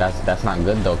 Yeah, I know that's not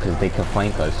good though, cause they can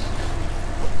flank us.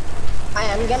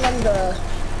 I'm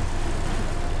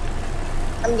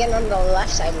getting on the left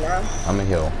side now. I'm a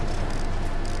heal.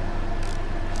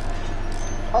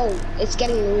 Oh, it's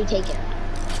getting retaken.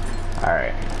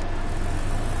 Alright.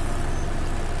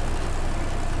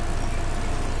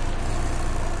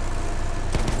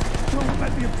 Don't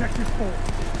let the objective fall.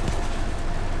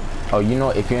 Oh, you know,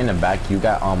 if you're in the back, you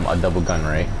got a double gun,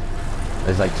 right?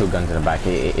 There's like 2 guns in the back.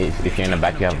 If you're in the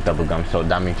back, you have a double gun, so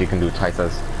that means you can do twice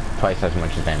as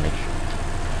much damage.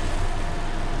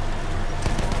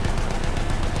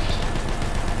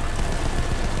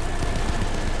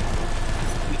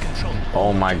 We control.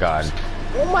 Oh my god.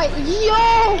 Oh my, yo!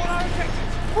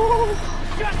 Oh,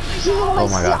 yo, Oh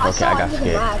my god. Okay, I got saw it in the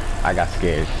scared. back. I got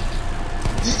scared.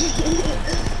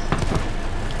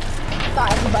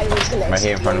 Thought everybody was gonna Right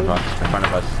here in front of explode. us. In front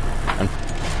of us. And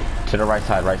to the right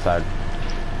side. Right side.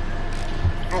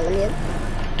 Alright, let me in.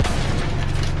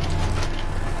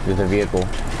 There's a vehicle.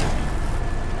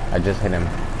 I just hit him.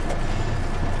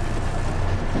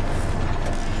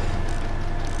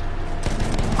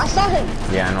 I saw him.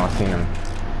 Yeah, I know. I've seen him.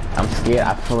 I'm scared.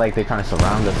 I feel like they're trying to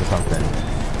surround us or something.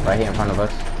 Right here in front of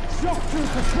us. Shock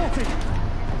trooper spotted.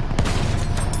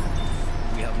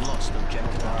 We have lost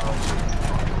objective.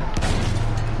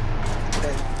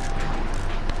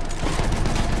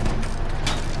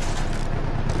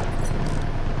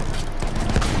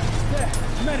 There,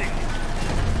 medic.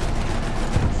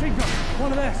 Machine gun,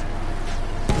 one of theirs.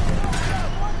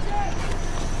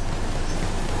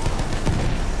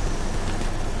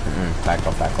 Back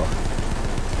up. Back up.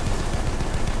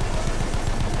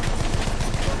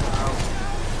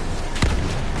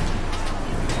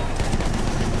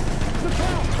 Look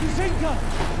out, machine gun.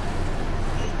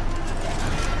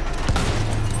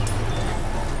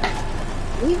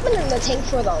 We've been in the tank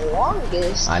for the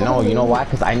longest. I know. You know why?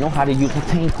 Because I know how to use a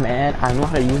tank, man. I know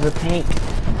how to use a tank.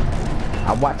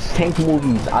 I watch tank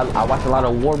movies. I watch a lot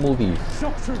of war movies.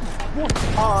 Shock trooper, what?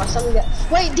 Oh, something got.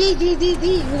 Wait, D. We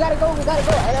gotta go.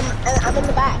 And I'm in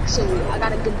the back, so I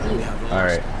got a good view. We have lost All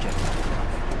right.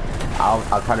 objective.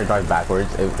 I'll try to drive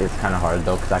backwards. It's kind of hard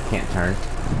though, because I can't turn.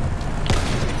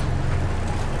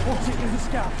 Watch it, there's a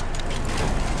scout.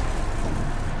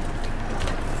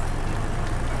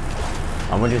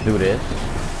 I'm gonna just do this,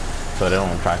 so they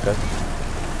don't track us.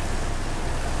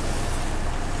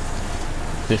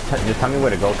 Just tell me where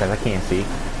to go, because I can't see.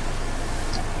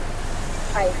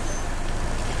 Alright.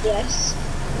 Yes.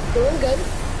 Doing good.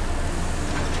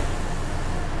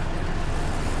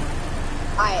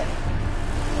 Alright.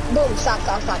 Boom, stop.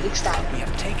 You can stop. We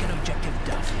have taken objective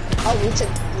Duff. Oh, we took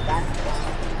that.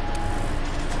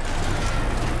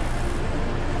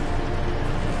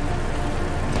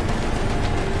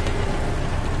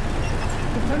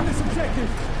 Defend this objective.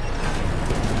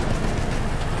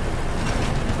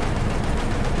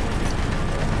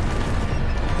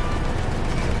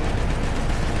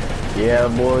 Yeah,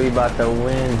 boy, we about to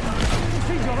win.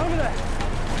 Machine gun over there.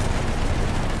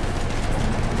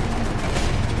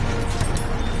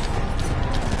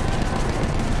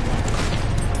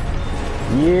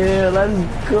 Yeah,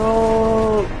 let's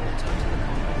go.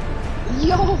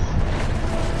 Yo!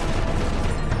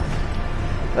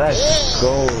 Let's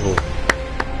go.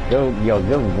 Yo,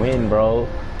 good win, bro.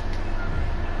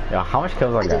 Yo, how much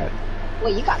kills I got?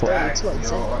 Wait, you got 32 and Yo,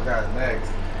 7. I got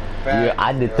next. Yeah,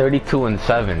 I did 32 and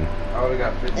 7. I only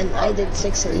got 50. And I did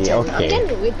 6 and 10. Yeah, I'm okay.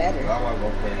 getting way better. I'm not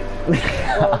gonna play.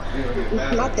 Well, You don't get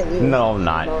mad. not than you. No, I'm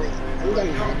not. I'm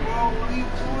getting better. Bro, what are you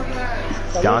doing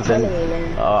that? Don't Jonathan, be telling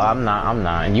me, man. I'm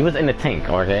not. And you was in the tank,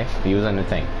 okay? You was in the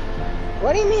tank.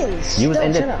 What do you mean? You was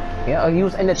in the Shut up. yeah. You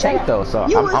was in the Shut tank up. though. So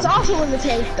You I'm, was also in the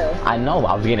tank though. I know.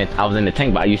 I was in the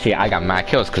tank, but you see, I got mad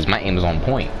kills because my aim was on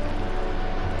point.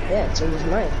 Yeah, so was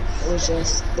mine. It was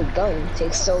just the gun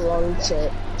takes so long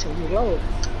to reload.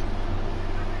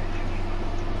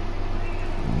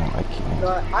 No, I can't.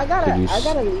 But I gotta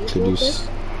leave real quick.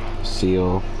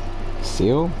 Seal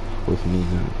with me.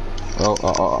 Oh,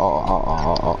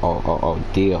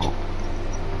 deal.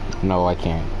 No, I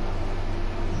can't.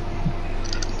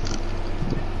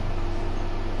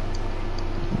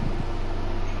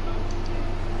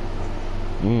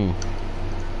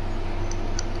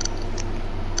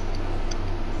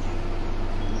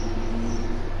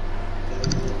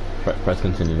 Press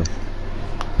continue.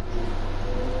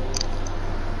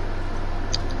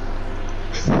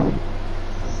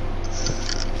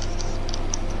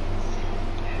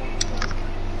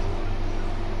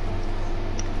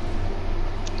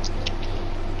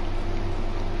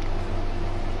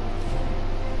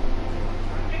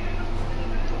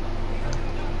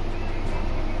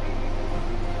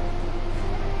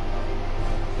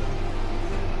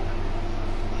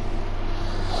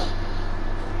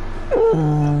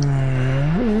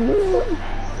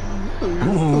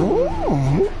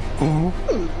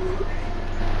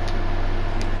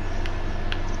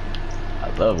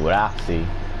 love what I see.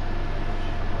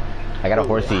 I got a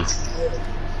horsey.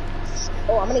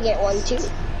 Oh, I'm gonna get one too.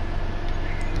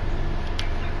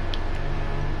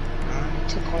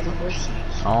 Took all the horsey.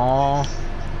 Oh,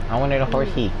 I wanted a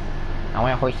horsey. I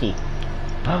want a horsey.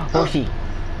 Horsey.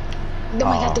 Oh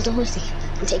my god, there's a horsey.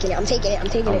 I'm taking it, I'm taking it, I'm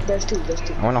taking it. There's two, there's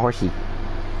two. I want a horsey.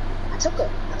 I took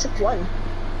one.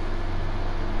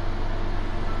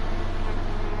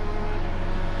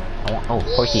 Oh,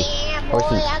 horsey. Yeah, boy,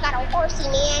 Horsey. I got a horsey,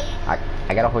 man.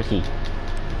 I got a horsey.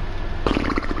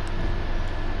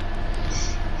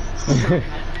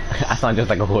 I sound just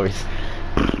like a horse.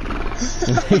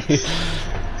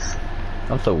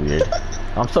 I'm so weird.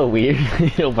 I'm so weird.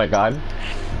 Oh my god.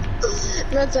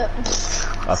 That's a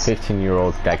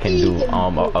 15-year-old that can do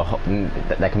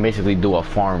that can basically do a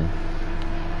farm.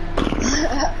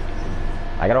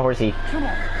 I got a horsey. Come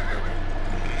on.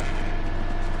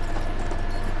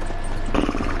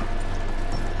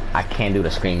 I can't do the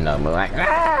scream though, but like, no,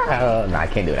 I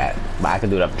can't do that. But I can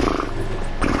do the.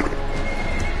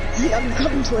 I'm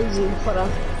coming towards you. Hold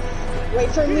on. Wait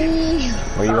for me.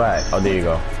 Where you at? Oh, there you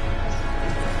go.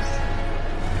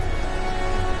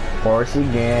 Horsey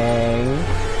gang.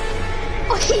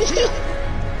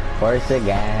 Horsey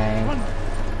gang.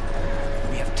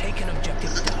 We have taken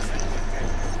objective Duff.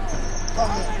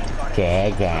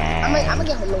 Gang gang. I'm gonna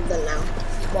get home done now.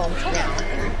 Well, now.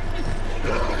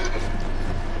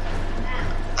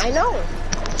 I know.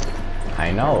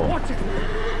 I know. Watch it.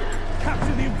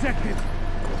 Capture the objective.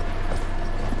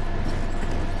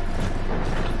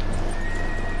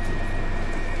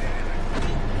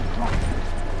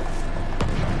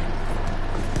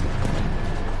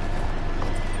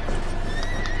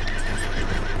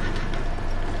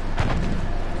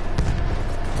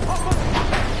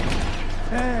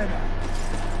 There.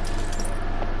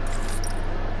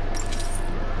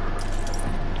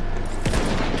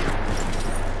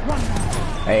 Run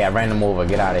now. Hey, I ran him over.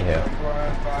 Get out of here.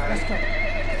 Let's go.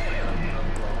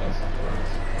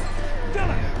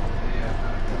 Dylan,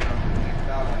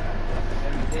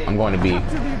 I'm going to be.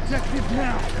 capture the objective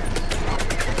now.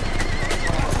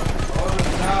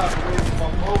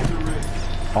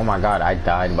 Oh my god, I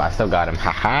died, but I still got him.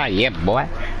 Haha, yeah, boy.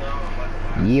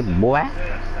 Yeah, boy.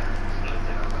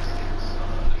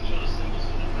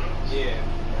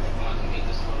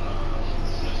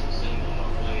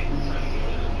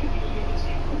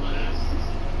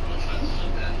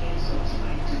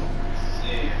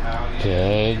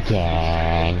 Gang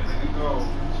gang.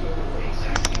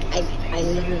 I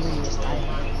literally just died.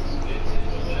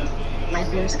 My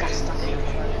voice got stuck.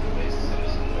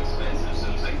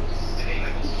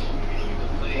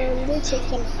 They're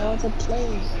taking all the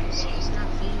planes. It's not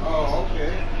fair. Oh,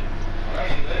 okay.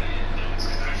 That's lit.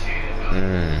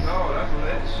 No, that's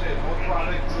lit shit. Most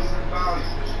product losing value.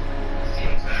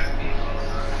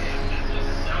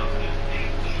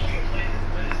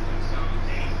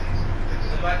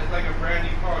 It's like a brand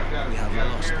new car. You gotta, We have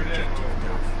lost hear it in. objective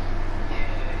Duff.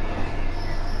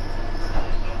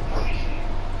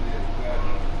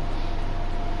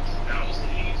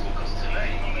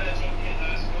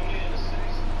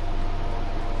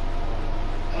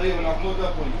 Oh, yeah, when I pulled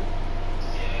up on you.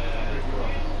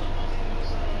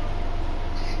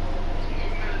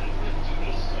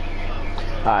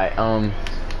 Alright,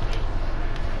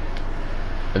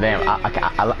 damn,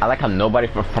 I like how nobody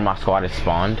from my squad is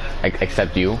spawned,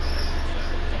 except you.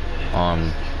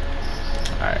 Alright.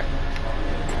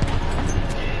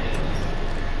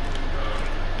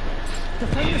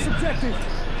 Defend this objective.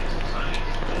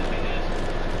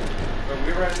 But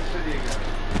we're at the city again.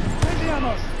 Take the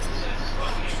ammo.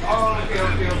 Oh, okay,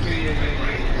 yeah.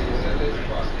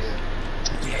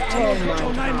 That is about it. Oh,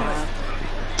 my 9 minutes.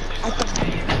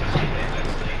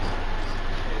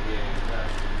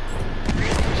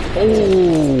 Oh!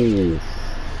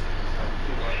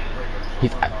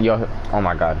 He's yo. Oh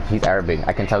my God, he's Arabic.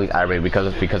 I can tell he's Arabic because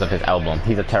of his album.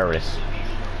 He's a terrorist.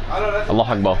 Allah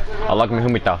Akbar. Allah Akbar.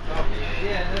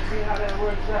 Yeah, let's see how that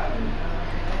works out.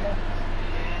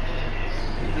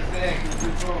 He's saying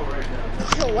control right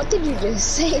now. What did you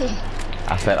just say?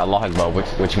 I said Allah Akbar,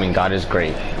 which means God is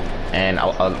great. And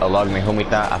Allah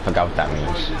Akbar, I forgot what that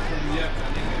means.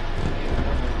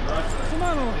 Some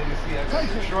ammo. Take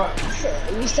it.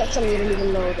 You said something you didn't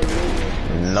even know the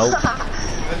meaning. Nope.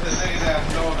 That's the thing that I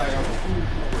know, like, I'm a food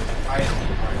item,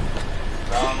 right?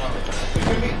 So I don't know.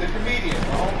 The comedian, the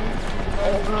homie.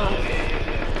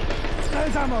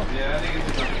 There's ammo. Yeah, that nigga's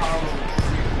just a power street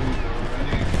food, bro. That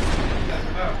nigga, that's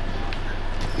enough.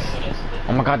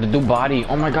 Oh my God, the dude body.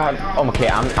 Oh my God. Oh, okay,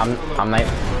 I'm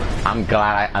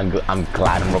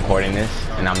glad I'm recording this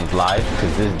and I'm live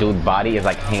because this dude's body is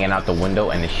like hanging out the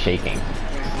window and it's shaking.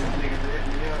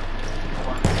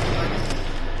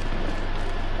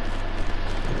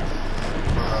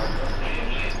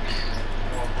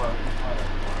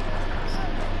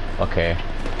 Okay.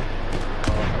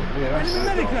 Yeah, that's Enemy it.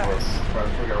 medic Trying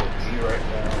to figure out what to do right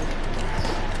now.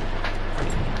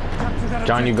 Capture that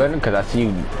John, you objective. good? Because I see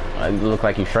you, you look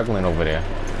like you're struggling over there.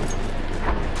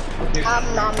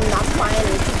 I'm not fine.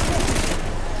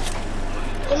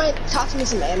 You might toss me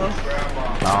some ammo.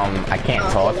 I can't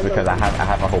toss because I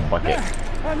have a whole bucket.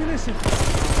 Ammunition.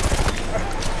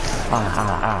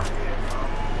 Ah.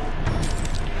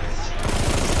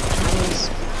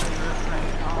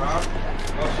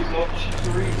 She's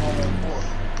 3 on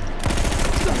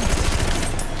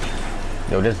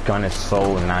 4. Yo, this gun is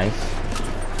so nice.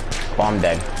 Oh, I'm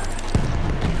dead.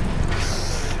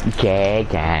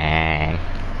 Gang.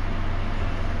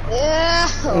 Yeah.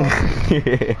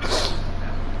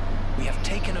 We have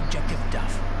taken objective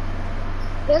Duff.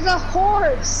 There's a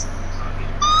horse.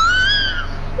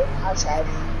 Outside.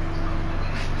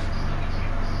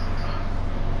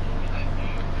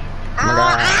 Oh my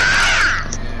God.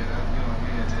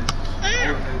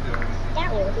 That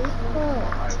really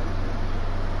hurt.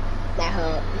 That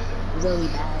hurt really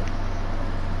bad.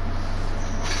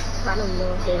 I don't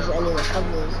know if there's any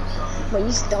recovery. But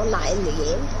you still not in the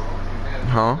game?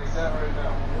 Huh?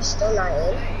 You still not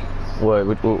in?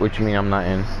 What you mean I'm not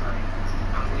in?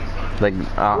 Like,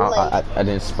 I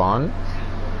didn't spawn?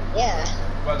 Yeah.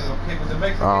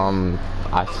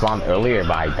 I spawned earlier,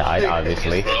 but I died,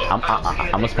 obviously. I'm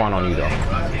gonna spawn on you, though.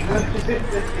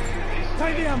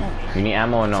 Take the ammo. You need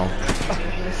ammo or no?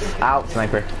 Out,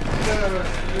 sniper.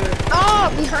 Oh,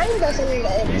 behind us in the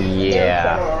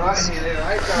Yeah. There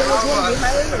was one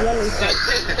behind us and one in front.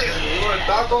 You want a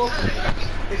taco?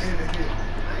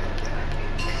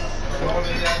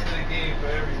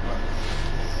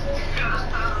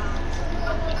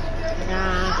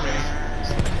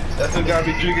 That's what gotta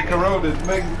be drinking Coronas,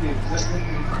 Mexicans.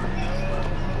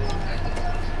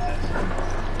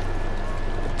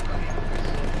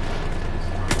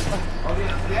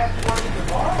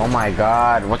 Oh my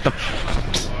God, what the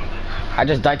I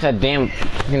just died to a damn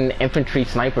fucking infantry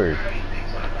sniper.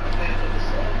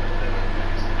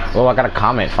 Oh, I got a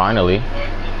comment, finally.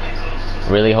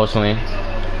 Really, Hoseline?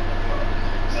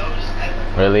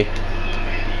 Really?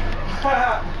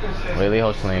 Really,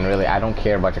 Hoseline? Really? I don't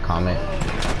care about your comment.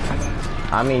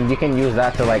 I mean, you can use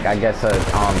that to, like, I guess,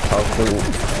 talk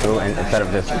through instead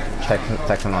of just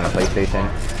texting on the PlayStation.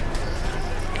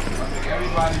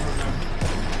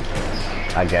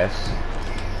 I guess.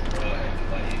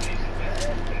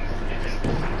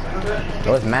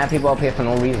 There was mad people up here for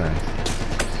no reason.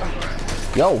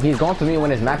 Yo, he's going for me when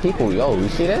there's mad people. Yo, you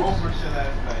see this?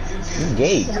 He's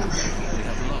gay.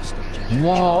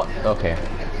 What? Okay.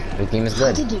 This game is How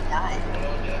good. did you die?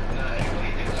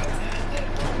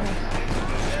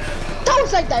 That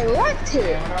was like direct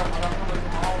hit.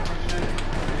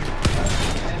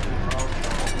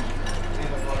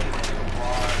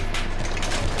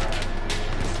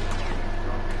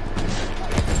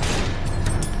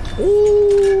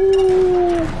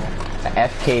 Ooh. The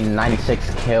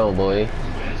FK96 kill, boy.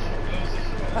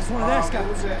 That's one of their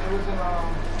scouts.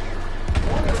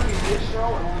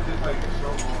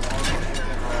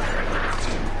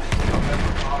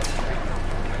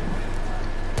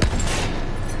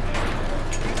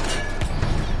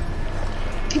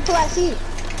 People I see.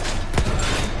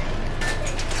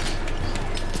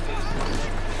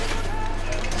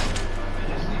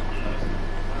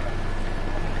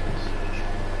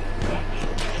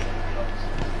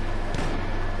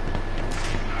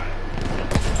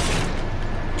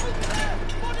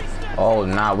 Oh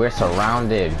nah, we're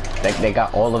surrounded. They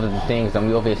got all of the things, and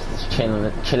we over here chilling.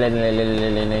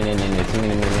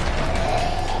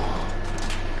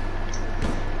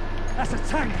 That's a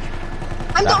tank.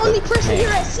 I'm the That's only a person tank.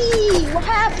 here at sea. What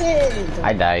happened?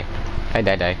 I die.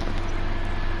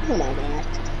 Oh my god.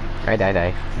 I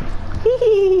die.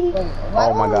 Why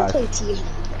Oh my don't we god. play T?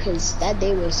 Because that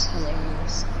day was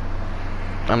hilarious.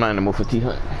 I'm not in the mood for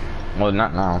T-Hunt. Well,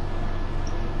 not now.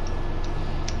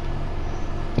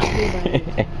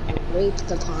 Everybody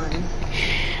raped upon.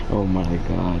 Oh my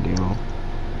god, yo.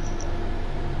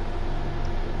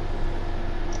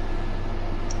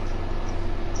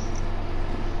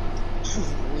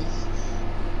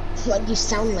 Why'd you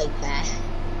sound like that?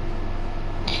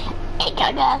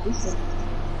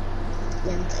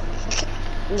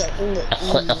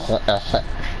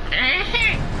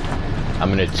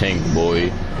 I'm in a tank,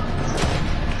 boy.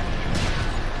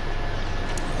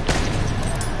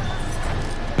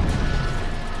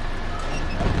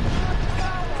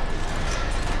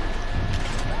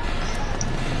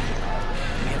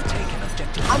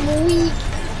 I'm weak.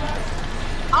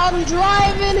 I'm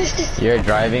driving. You're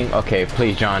driving? Okay,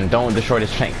 please, John, don't destroy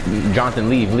this tank. Jonathan,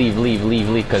 leave,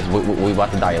 because we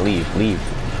about to die. Leave.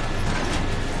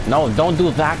 No, don't do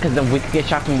that, because then we could get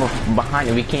shot from behind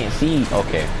and we can't see.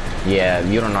 Okay. Yeah,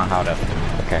 you don't know how to.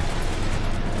 Okay.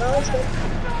 No, it's good.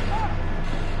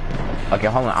 Okay,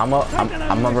 hold on.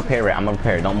 I'm gonna repair it. I'm gonna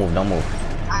repair it. Don't move. Don't move.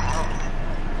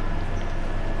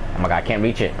 Oh my god, I can't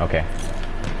reach it. Okay.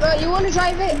 Bro, you want to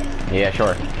drive it? Yeah,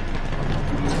 sure.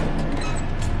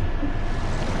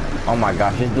 Oh my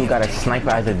gosh, this dude got a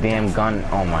sniper as a damn gun.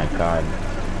 Oh my god.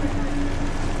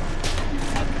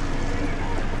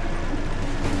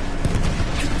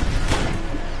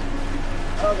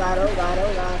 Oh god, oh god,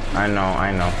 oh god. I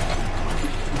know.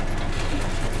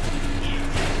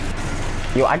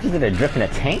 Yo, I just did a drift in a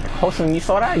tank? Hosting, you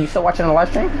saw that? You still watching the live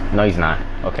stream? No, he's not.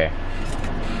 Okay.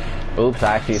 Oops,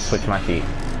 I actually switched my seat.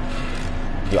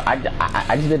 Yo, I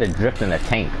just did a drift in a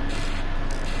tank.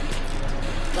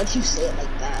 Why'd you say it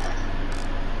like that?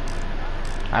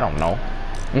 I don't know.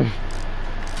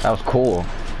 That was cool.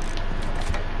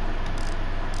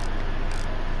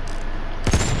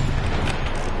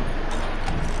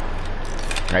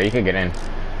 Alright, you can get in.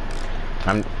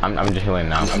 I'm just healing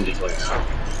now.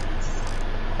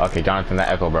 Okay, Jonathan, that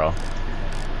echo, bro.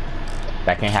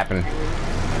 That can't happen.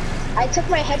 I took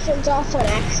my headphones off on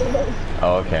accident.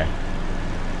 Oh, okay.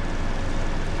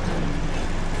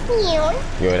 Meow.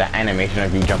 Yo, that animation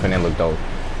of you jumping in looked dope.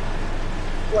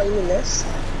 What, you mean this?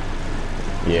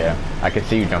 Yeah, I could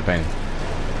see you jump in.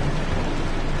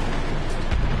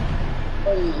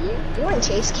 Oh, you want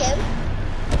chase cam?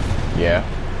 Yeah.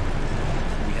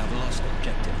 We have lost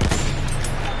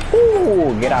objective.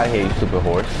 Ooh, get out of here, you stupid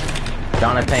horse.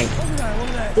 Jonathan.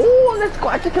 Ooh, let's go.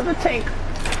 I just took the tank.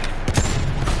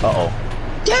 Uh-oh.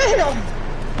 Damn!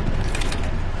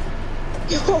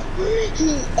 Yo,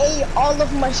 he ate all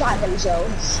of my shotgun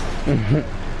shells.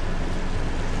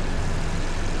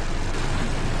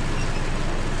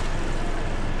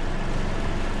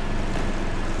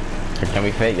 Can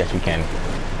we fit? Yes, we can.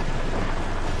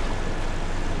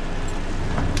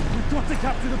 We've got to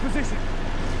capture the position.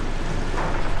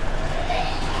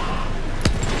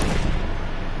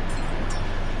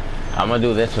 I'm gonna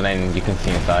do this so then you can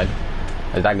see inside.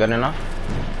 Is that good enough?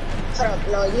 Hold up,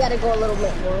 no, you gotta go a little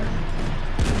bit more.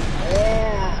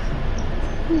 Yeah.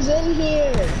 Who's in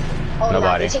here? Oh, no,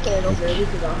 Nobody. they're taking it over. We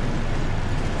can go.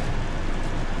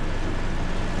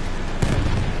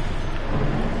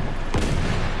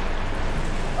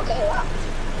 Okay, wow.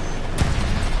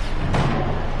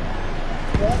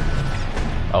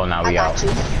 Yeah, Oh, now we I out. got you.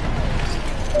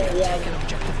 Oh, yeah, Taken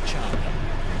objective Charlie.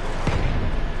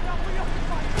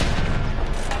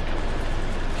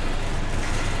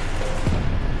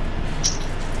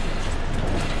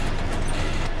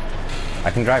 I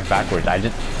can drive backwards.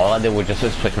 All I did was just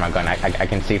switch my gun. I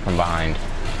can see from behind.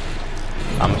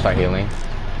 I'm gonna start healing.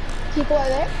 people are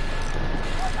there.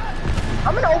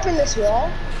 I'm gonna open this wall.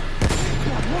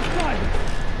 What side?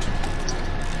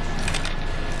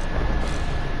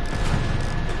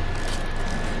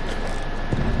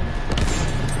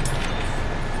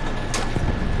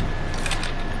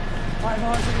 I'm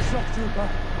eyes of the shock trooper.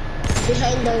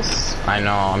 Behind us. I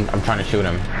know. I'm trying to shoot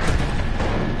him.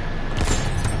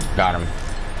 Got him.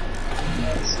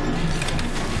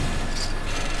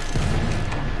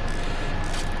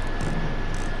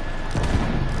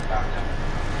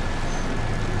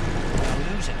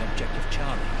 We're losing objective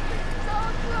Charlie.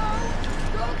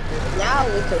 Now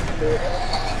we could do it.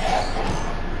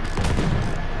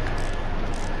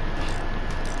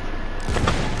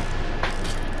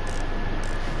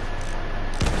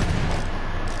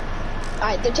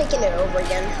 Alright, they're taking it over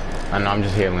again. I know. I'm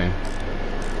just healing.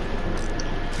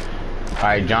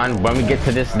 Alright, John, when we get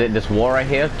to this wall right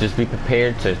here, just be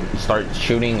prepared to start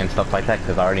shooting and stuff like that,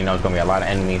 because I already know there's going to be a lot of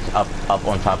enemies up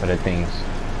on top of the things.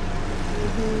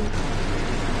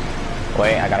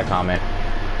 Wait, I got a comment.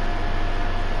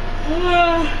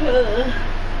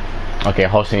 Okay,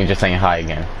 hosting, you just saying hi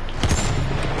again.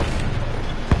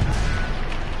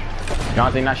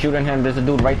 Jonathan, not shooting him, there's a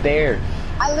dude right there.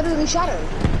 I literally shot him.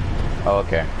 Oh,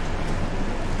 okay.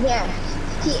 Yeah,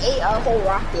 he ate a whole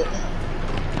rocket.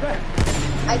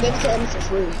 I gave it to him for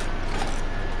free.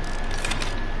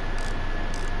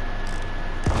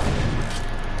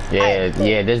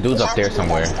 Yeah, there's dudes up there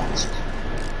somewhere.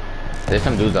 There's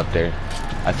some dudes up there.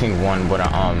 I seen one, but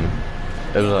it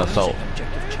was an assault.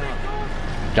 Objective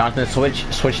Charlie. Jonathan,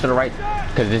 switch to the right,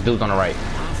 cause this dude's on the right.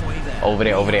 Halfway there. Over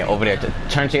there.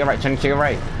 Turn to your right. I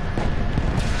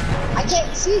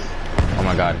can't see. Oh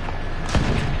my god.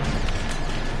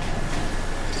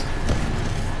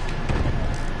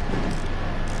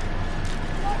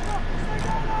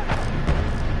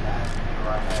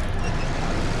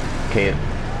 Okay,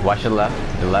 watch the left,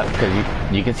 cause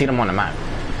you can see them on the map.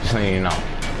 Just so you know.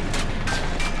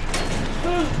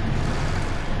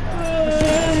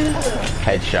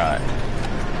 Headshot.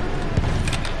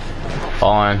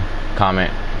 On.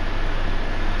 Comment.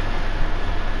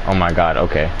 Oh my god,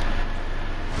 okay.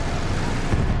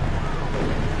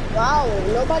 Wow,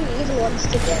 nobody even wants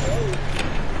to get in.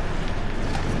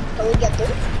 Can we get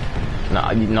through?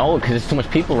 No, because there's too much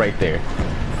people right there.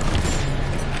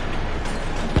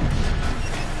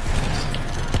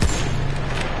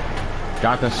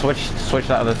 Jonathan, switch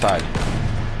the other side.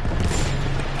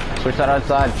 Switch that other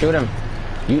side. Shoot him.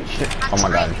 You shoot. Oh my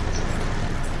god.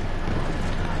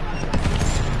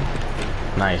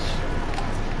 Nice.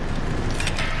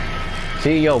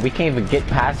 See, yo, we can't even get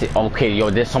past it. Okay, yo,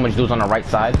 there's so much dudes on the right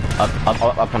side. Up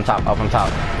on top,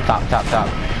 top.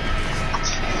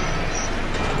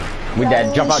 We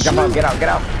dead. Jump out, get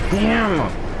out. Damn.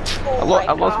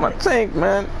 I lost my tank,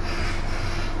 man.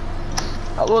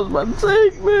 I lost my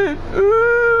tank, man.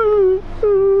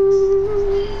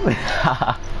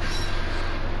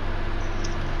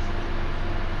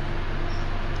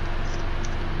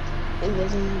 It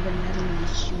wasn't even letting me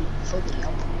shoot for the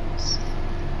elbows.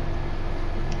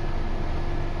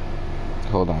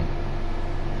 Hold on.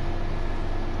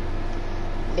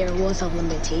 There was a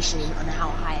limitation on how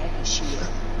high I could shoot.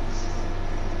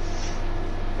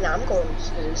 Now I'm going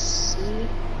to see,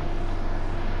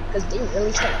 because they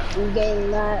really trying to do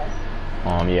game that.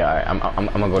 Yeah, I'm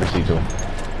gonna go to C2.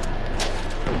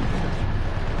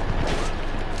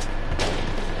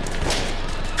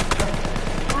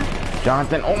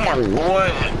 Jonathan, oh my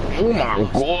god! Oh my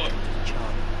god!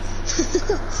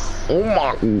 Oh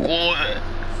my god!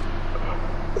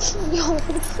 Yo.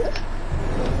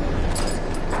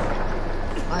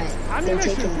 Alright, they're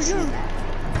taking C back.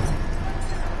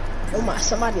 Oh my,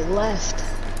 somebody left.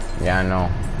 Yeah, I know.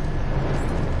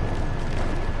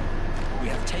 We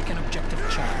have taken objective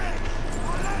Charlie.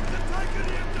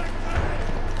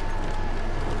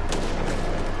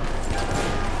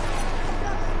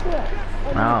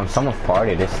 Someone's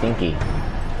partied. It's stinky.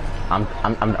 I'm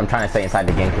trying to stay inside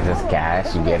the game because it's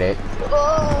gas. You get it?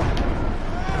 Oh.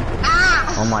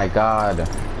 Ah! Oh my god.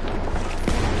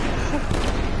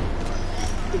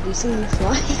 Did you see me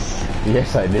fly?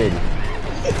 Yes, I did.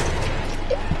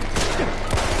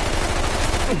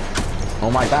 Oh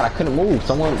my god, I couldn't move.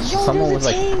 Someone was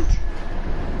like, tank.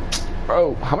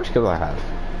 bro, how much kills I have?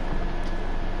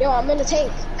 Yo, I'm in the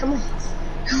tank. Come on.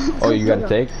 Oh, you got a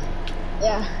tank?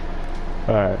 Yeah.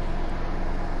 Alright.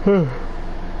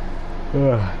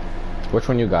 Which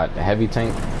one you got? The heavy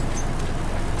tank?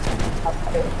 Of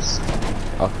course.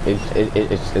 Oh,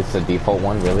 it's the default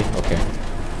one, really? Okay.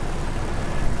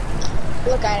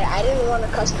 Look, I didn't want to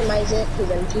customize it because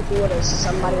then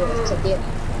somebody would have took it.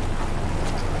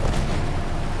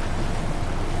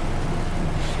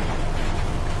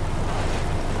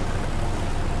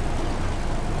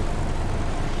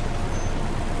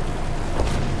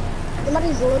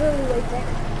 Somebody's literally right there.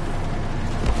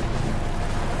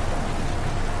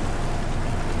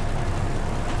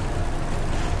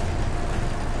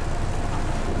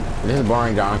 This is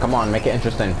boring, John. Come on, make it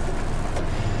interesting.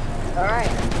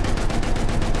 Alright.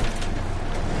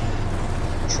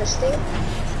 Interesting.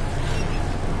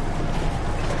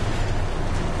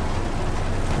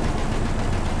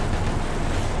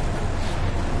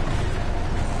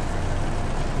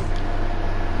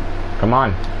 Come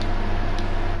on.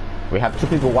 We have 2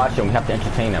 people watching. We have to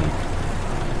entertain them.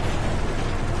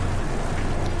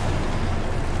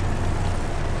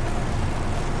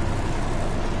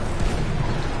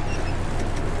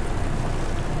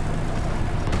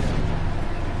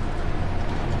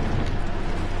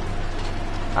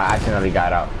 I accidentally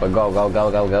got out. But go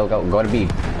to B.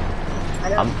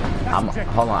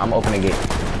 Hold on, I'm opening it.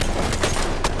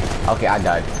 Okay, I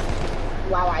died.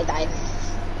 Wow, I died.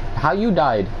 How you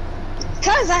died?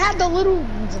 Cause I had the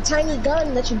tiny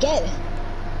gun that you get.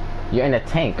 You're in a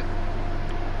tank.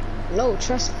 No,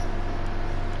 trust me.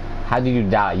 How did you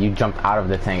die? You jumped out of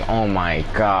the tank. Oh my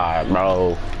god,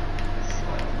 bro.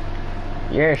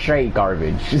 You're straight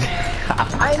garbage.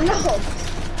 I know.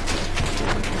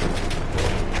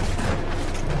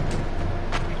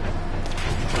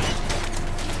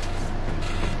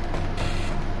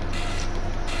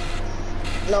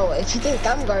 No, if you think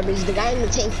I'm garbage, the guy in the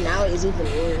tank now is even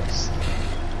worse.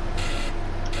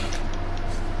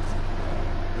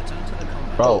 Return to the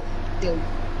combat. Bro. There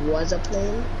was a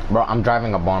plane? Bro, I'm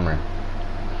driving a bomber.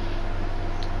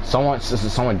 Someone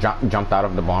jumped out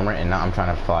of the bomber and now I'm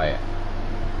trying to fly it.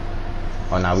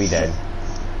 Oh, now we dead.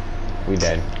 We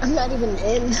dead. I'm not even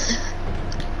in.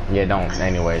 Yeah, don't.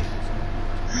 Anyways.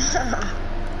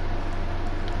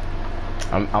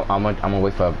 I'm gonna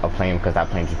wait for a plane because that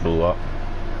plane just blew up.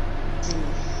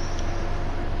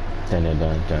 Shut it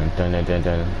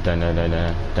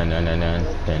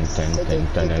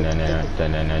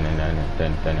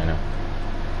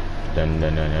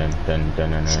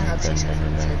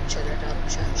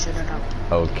up.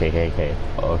 Okay, okay, okay,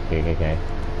 okay, okay.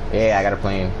 Yeah, I got a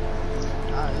plane.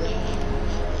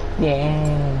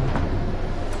 Yeah.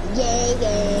 Yeah.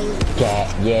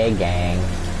 Yeah. Yeah, gang.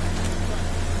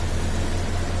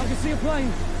 I can see a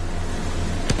plane.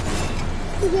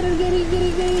 Get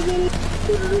it.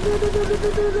 I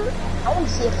want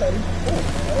to see a plane.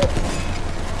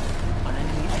 An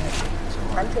enemy airship is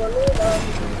Time arriving. to unload.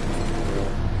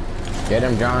 Get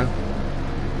him, John.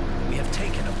 We have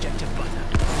taken objective butter.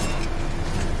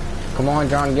 Come on,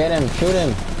 John, get him. Shoot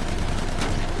him.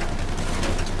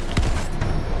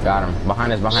 Got him.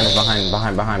 Behind us, behind.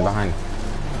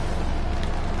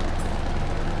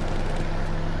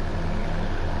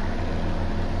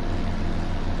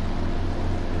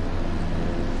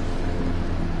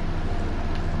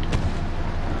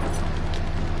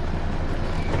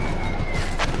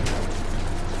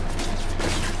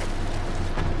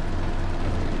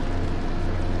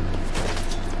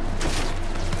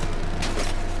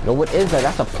 Yo, what is that?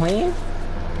 That's a plane?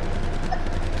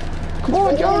 Come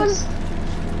on, John.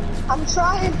 I'm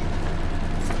trying.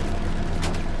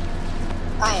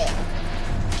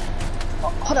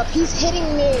 Hold up, he's hitting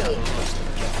me.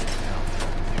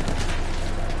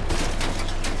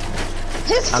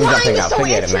 His I'm flying jumping is out. so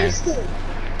Forget it, man. interesting.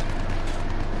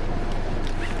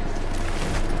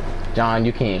 John,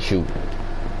 you can't shoot.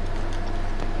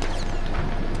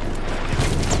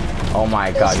 Oh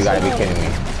my god, you gotta be kidding me.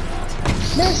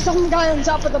 There's some guy on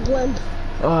top of the blimp.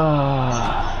 Oh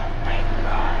my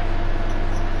god.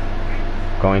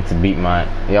 Going to beat my...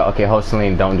 Yo, okay,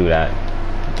 Hoseline, don't do that.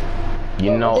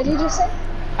 You know... What did he just say?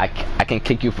 I can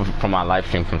kick you from my live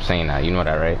stream from saying that. You know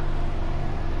that, right?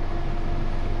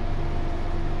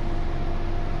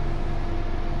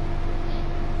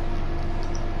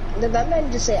 Did that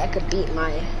man just say I could beat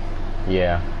my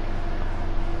Yeah.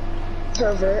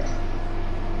 pervert?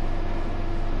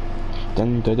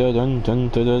 Dun, dun, dun, dun, dun,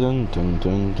 dun, dun,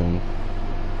 dun, dun.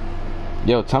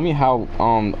 Yo, tell me how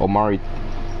Omari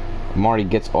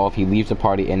gets off. He leaves the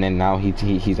party and then now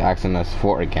he's asking us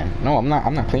for again. No, I'm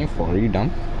not playing for. Are you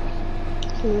dumb?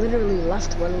 He literally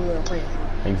left when we were playing.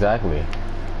 Exactly.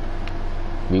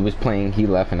 We was playing. He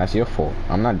left, and that's your fault.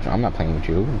 I'm not playing with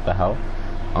you. What the hell?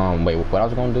 Wait, what I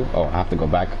was gonna do? Oh, I have to go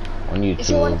back on YouTube. If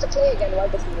you wanted to play again, why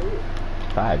doesn't you leave?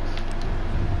 Facts.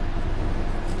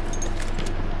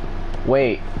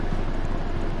 Wait.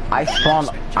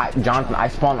 Jonathan, I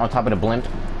spawned on top of the blimp.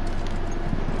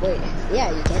 Wait,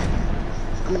 yeah, you can.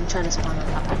 I'm gonna try to spawn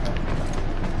on top of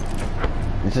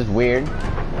it. This is weird.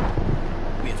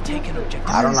 We have taken objective.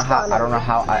 I don't know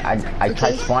how. I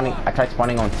tried Okay. spawning. I tried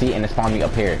spawning on C and it spawned me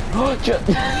up here.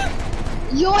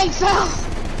 Yo, I fell!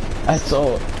 I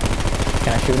saw.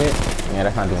 Can I shoot it? Yeah,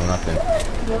 that's not doing nothing.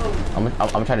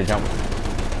 I'm trying to jump.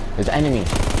 There's an enemy.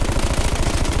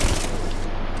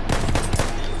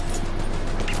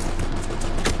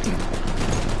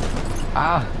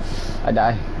 Ah, I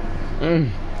die.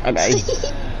 I die.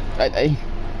 I die.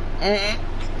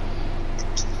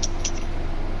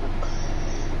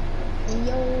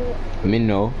 Yo.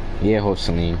 Minnow. Yeah,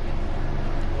 Hoseline.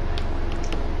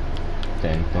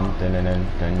 I'm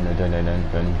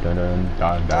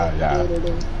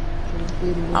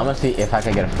gonna see if I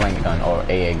can get a flank gun or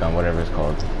AA gun, whatever it's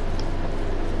called.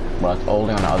 But it's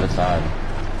only on the other side.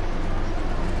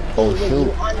 Oh Wait,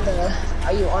 shoot!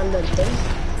 Are you on the thing?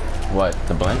 What?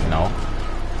 The blimp? No.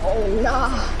 Oh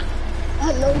nah.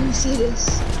 I know you see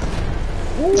this.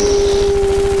 Woo!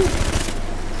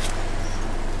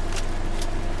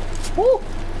 Woo!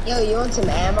 Yo, you want some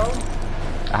ammo?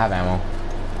 I have ammo.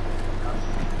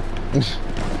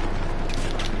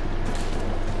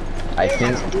 I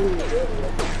think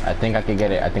I can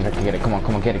get it. Come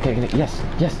on, get it. Yes.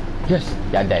 Yeah,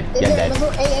 I'm dead. Is Yeah, I'm there dead.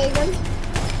 another AA gun?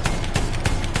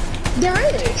 There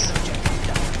is.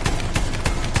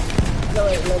 No,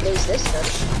 wait, no, there's this gun.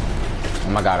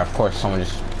 Oh my god, of course someone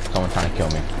trying to kill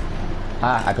me.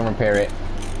 Ah, I can repair it.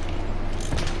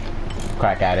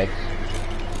 Crack addict.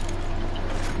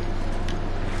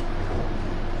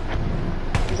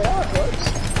 Is that how it works?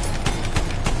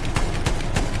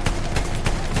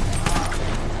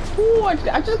 Ooh, I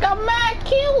just got mad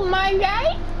killed, my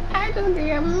guy. I just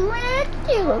got mad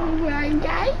killed, my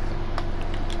guy.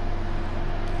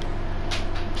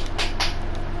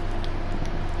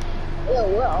 Yo,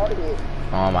 where are you?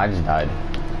 I just died.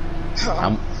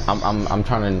 I'm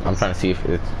trying to see if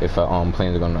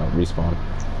planes are gonna respawn.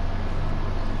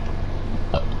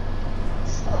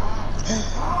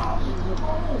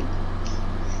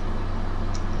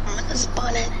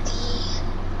 Spawn at D.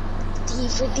 D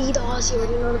for DDoS, you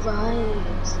already know the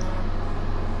vibes.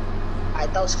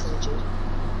 Alright, that was cool, dude.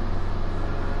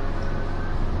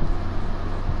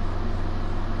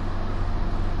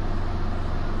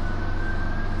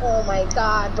 Oh my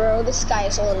god, bro, this guy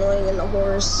is so annoying in the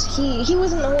horse. He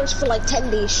was in the horse for like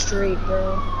 10 days straight,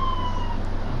 bro.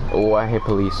 Oh, I hate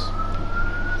police.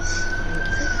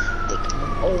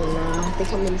 Oh nah, they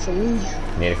coming for me.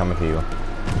 Yeah, they're coming for you.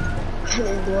 I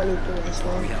didn't do anything, I We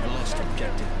swear. have lost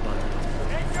objective butter.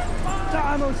 That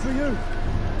ammo's for you.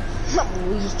 I'm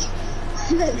weak.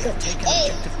 Take Hey!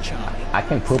 objective Charlie. I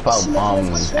can poop out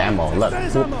ammo. Look,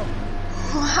 There's poop. ammo.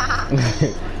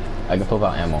 I can poop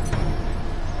out ammo.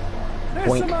 There's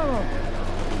Boink. some ammo.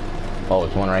 Oh,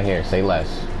 it's one right here. Say less.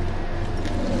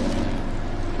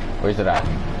 Where's it at?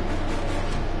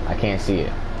 I can't see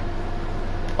it.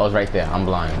 Oh, it's right there. I'm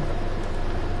blind.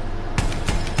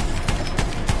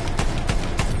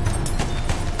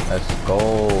 Let's go.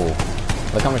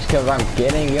 Look how much kills I'm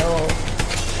getting, yo.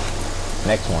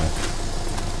 Next one.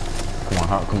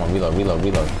 Come on, reload. Any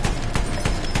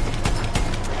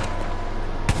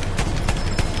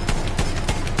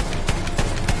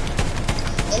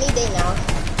day now.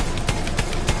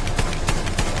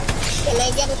 Can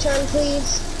I get a turn,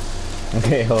 please?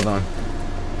 Okay, hold on.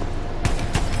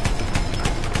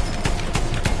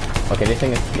 Okay, this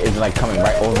thing is like coming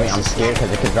right over me. I'm scared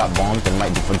because it could drop bombs and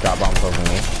might just drop bombs over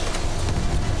me.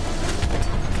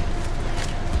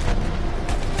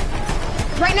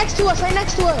 Right next to us.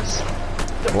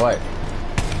 What?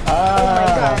 Oh my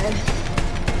god.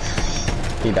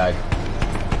 He died.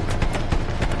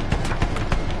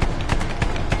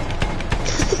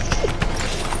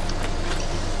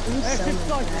 Airship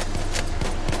sighted.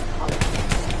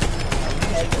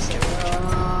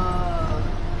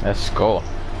 Let's go.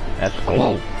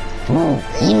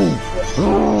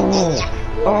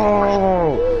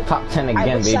 Oh, top 10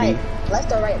 again, baby.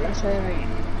 Left or right, left or right.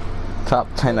 Top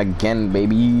 10 again,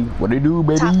 baby. What do you do,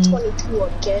 baby? Top 22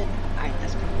 again. Alright,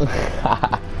 that's me.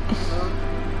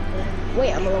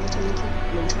 Wait, I'm a level 22. I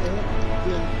mean 21.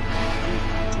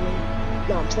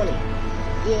 No, I'm 20.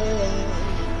 Yeah.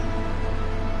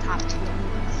 Top 20.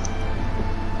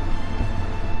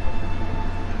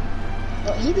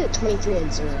 Oh, he did 23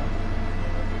 and 0.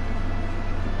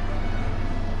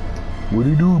 What do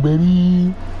you do,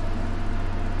 baby?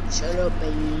 Shut up,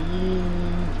 baby.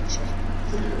 Shut up.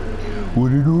 What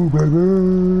do you do,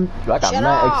 baby? I got Shut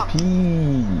mad up. XP.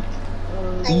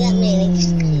 I got me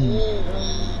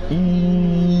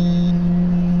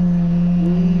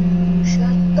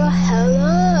Shut the hell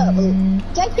up.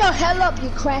 Get your hell up, you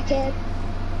crackhead.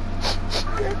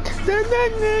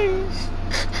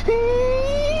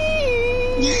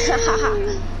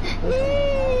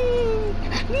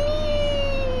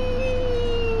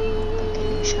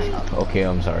 Okay, shut up. Okay,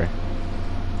 I'm sorry.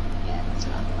 Yeah, that's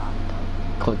not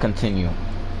a Click continue.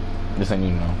 Just so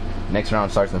you know. Next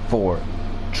round starts in 4,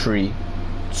 3,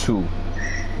 2, 1.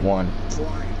 I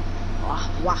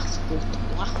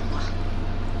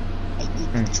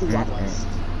eat chihuahuas.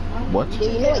 What? Do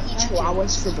you know I eat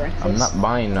chihuahuas for breakfast? I'm not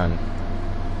buying none.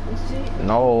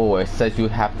 No, it says you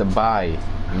have to buy.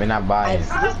 I'm not I buying. eat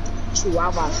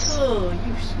chihuahuas. Oh,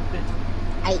 you stupid.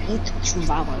 I eat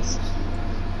chihuahuas.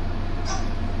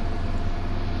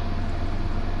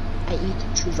 I eat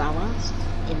chihuahuas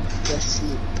in the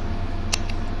sleep.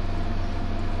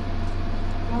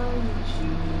 Why would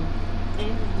you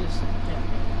end this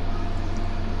attempt?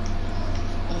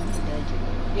 In the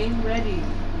Game ready.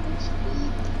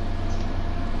 sleep.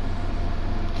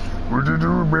 What you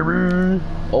do, baby?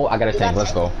 Oh, I got a tank.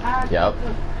 Let's go. Yep.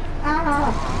 I'm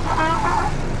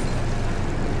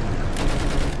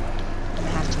gonna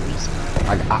have to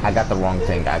respawn. I got the wrong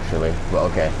tank actually, but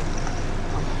okay.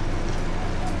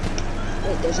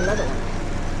 Wait, there's another one.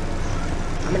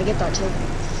 I'm gonna get that too.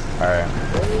 All right.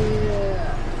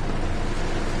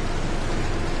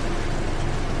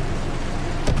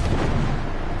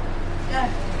 Yeah.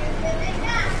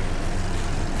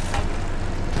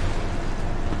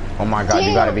 Oh my God,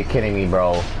 you gotta be kidding me,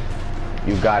 bro.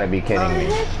 You gotta be kidding me.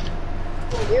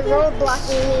 You're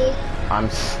roadblocking me. I'm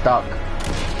stuck.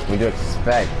 What do you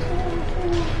expect?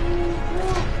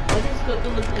 Why does it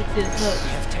look like this? We Look.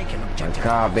 have taken My objective.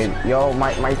 God, baby. Yo,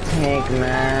 my tank,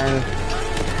 man.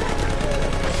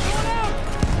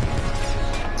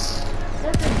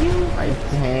 That's a you. My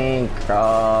tank.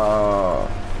 Oh.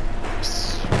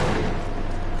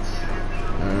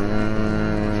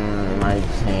 My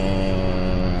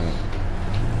tank.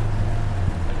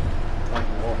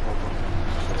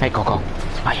 Hey, Coco.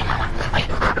 Ay, mama. Ay.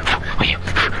 Ay.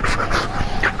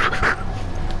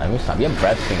 Let me stop. Your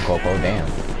breath stink, Coco. Damn.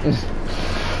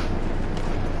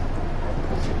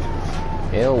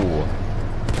 Ew.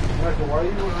 Michael, why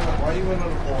you in on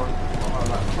the phone?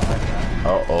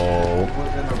 Uh-oh. You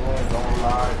was in the room, don't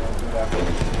lie, don't do that.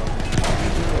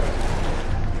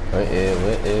 What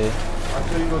is? I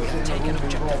tell you go sit in the room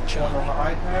and go porn on her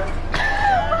iPad.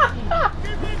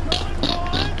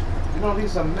 You know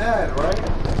Lisa mad, right?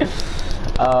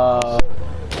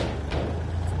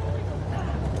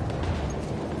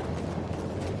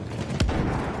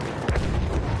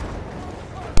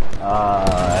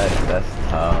 That's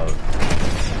tough.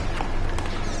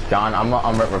 John, I'm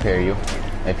gonna repair you.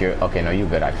 If you're okay, no, you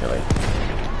good actually.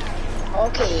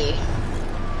 Okay.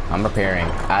 I'm repairing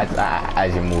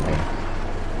as you're moving.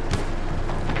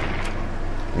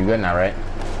 You good now, right?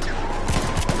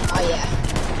 Oh yeah.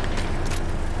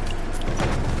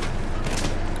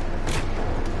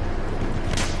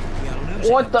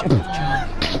 What the?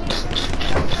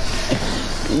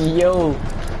 Yo!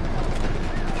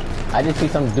 I just see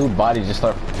some dude body just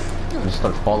start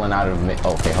falling out of me.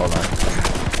 Okay, hold on.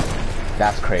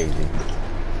 That's crazy.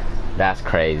 That's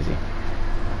crazy.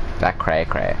 That cray.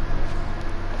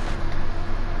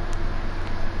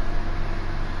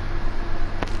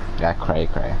 That cray.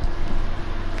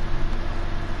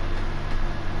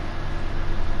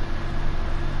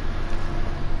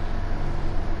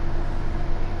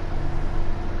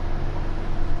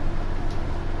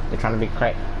 They're trying to be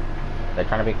cray. They're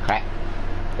trying to be cray.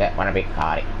 They wanna be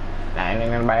caught. I'm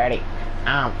in body.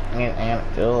 I'm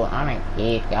too on it.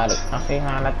 He's got it. I'm seeing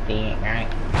on the thing, right?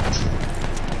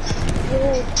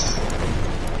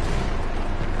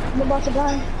 I'm about to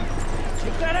die.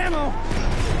 Take that ammo.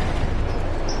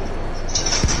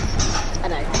 I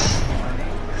died.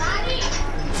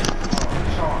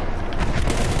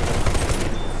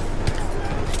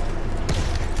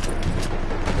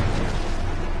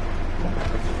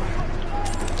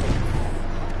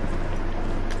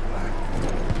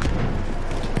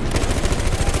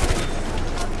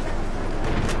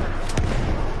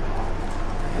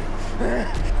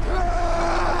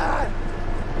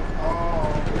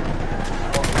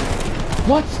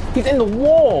 What? He's in the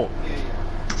wall!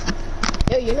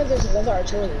 Yo, you know there's another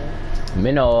artillery.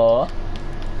 Minnow.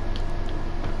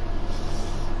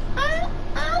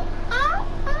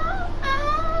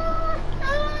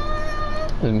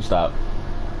 Let me stop.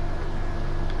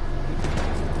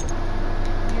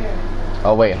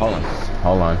 Oh wait, hold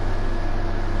on.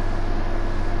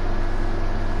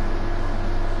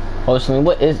 Oh, so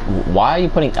why are you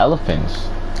putting elephants?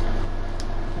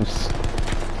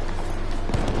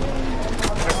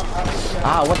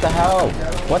 Ah, what the hell?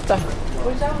 What the?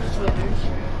 Was that was Twitters?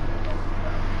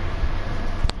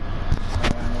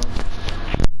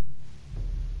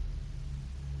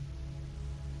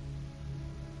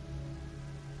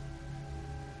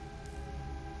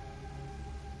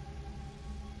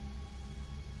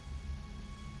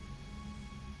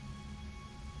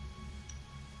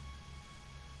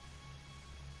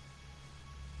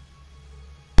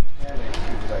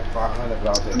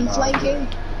 I'm flanking.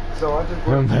 So I just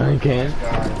I'm flanking.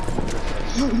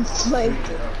 I'm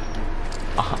flanking.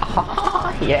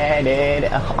 Yeah, dude.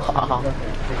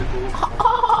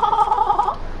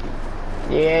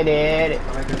 Yeah, dude.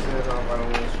 like I said, I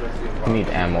don't want to stress you. He needs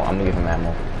ammo. I'm gonna give him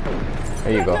ammo.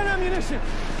 There you go. Get that ammunition.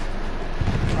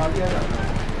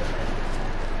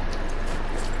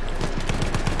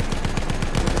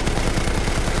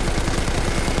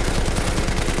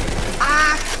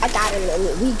 Ah! I got him and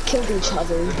we killed each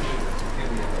other.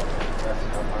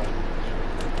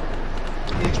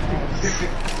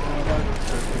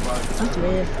 That's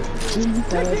weird.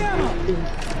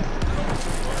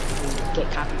 Get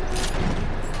copied.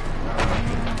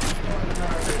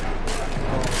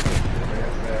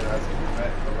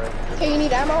 Hey, you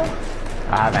need ammo?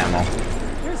 I have ammo.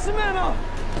 Here's some ammo.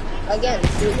 Again,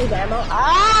 you need ammo?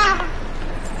 Ah!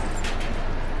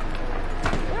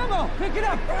 Ammo, pick it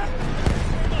up.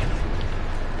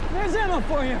 There's ammo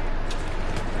for you.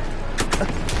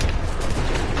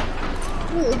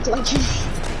 You look like you.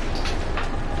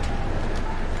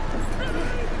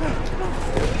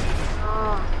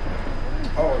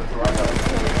 Oh, it's right out.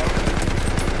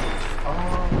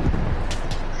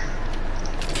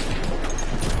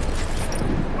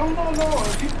 No.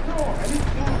 Keep going.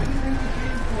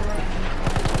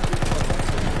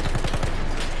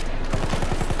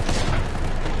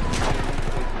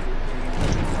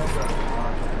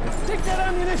 Take that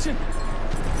ammunition.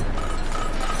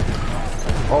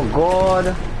 Oh God.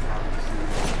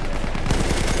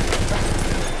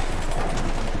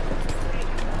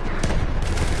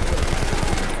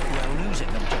 Well, lose it,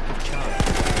 no top of charge.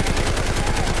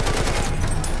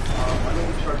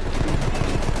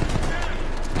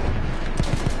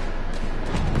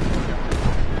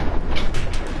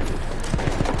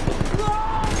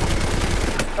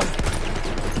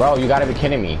 Bro, you gotta be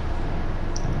kidding me.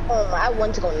 I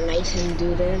want to go knife him,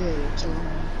 dude, and kill him.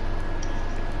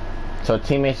 So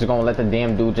teammates are gonna let the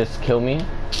damn dude just kill me?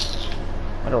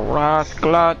 What a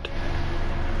rascal.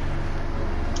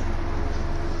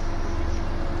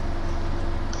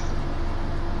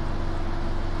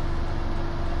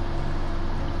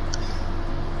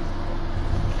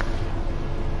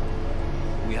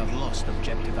 We have lost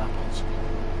objective apples.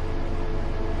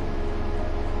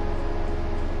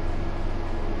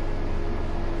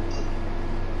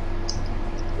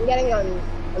 I'm getting on.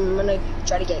 I'm gonna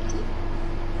try to get deep.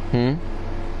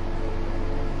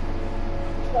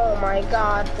 Oh my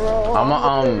god, bro. I'm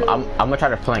gonna try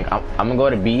to flank. I'm gonna go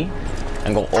to B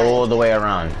and go all the way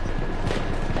around.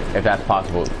 If that's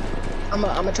possible. I'm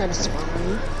gonna try to spawn on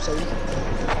you so you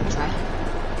can try.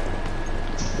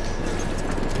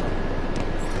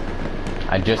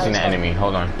 I just seen the enemy.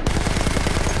 Hold on.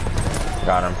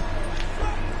 Got him.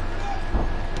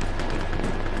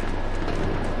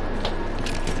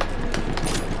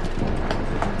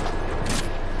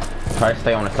 Try to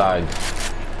stay on the side.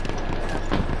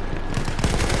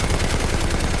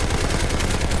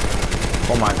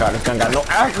 Oh my god, this gun got no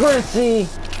accuracy!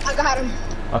 I got him.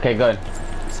 Okay, good.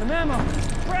 Some ammo.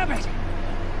 Grab it.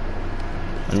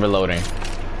 I'm reloading.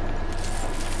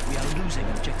 We are losing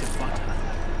objective butter.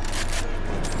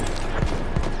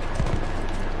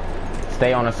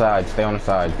 Stay on the side, stay on the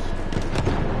sides.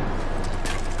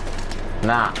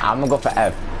 Nah, I'm gonna go for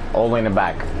F. All the way in the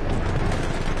back.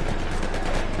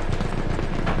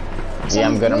 Yeah,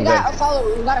 I'm good, I'm We good. got a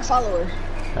follower. We got a follower.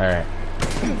 Alright.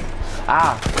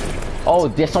 Ah! Oh,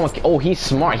 there's someone. Oh, he's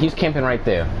smart. He's camping right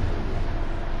there.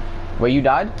 Wait, you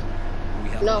died? We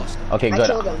have No. lost. Okay, I good.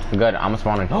 killed him. Good, I'm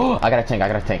spawning. Oh, I got a tank, I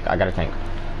got a tank, I got a tank.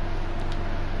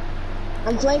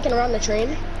 I'm flanking around the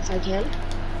train if I can.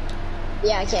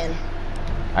 Yeah, I can.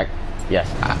 Yes,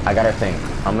 I got a tank.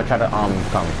 I'm gonna try to,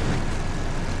 come.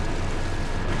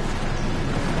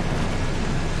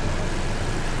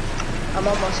 I'm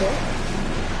almost here.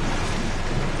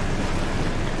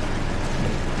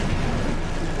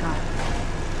 Oh my god.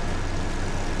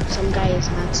 Some guy is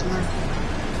not smart.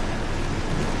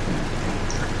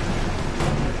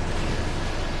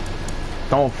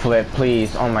 Don't flip,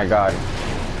 please. Oh my god.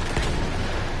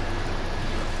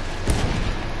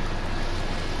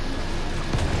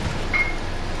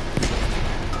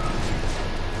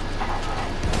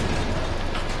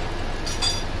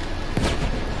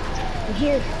 I'm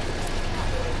here.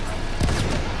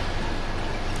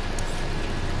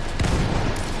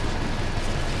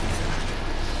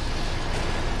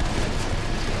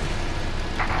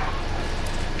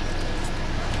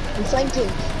 I'm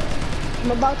flanking.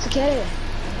 I'm about to get it.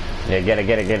 Yeah, get it,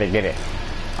 get it, get it, get it.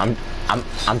 I'm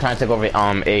trying to take over, A. We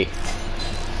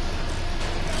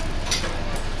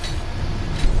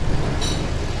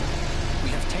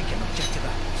have taken objective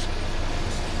apples.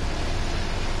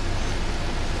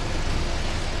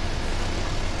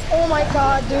 Oh my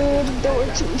god, dude. There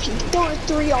were 2 people. There were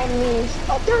 3 on me.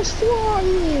 Oh, there's 4 on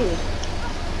me.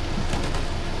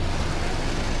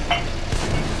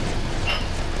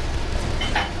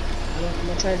 I'm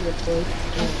gonna try to deploy.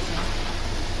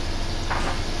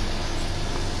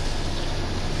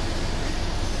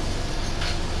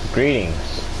 Greetings.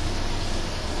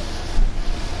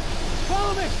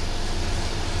 Follow me.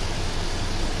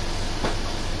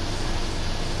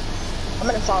 I'm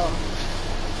gonna follow.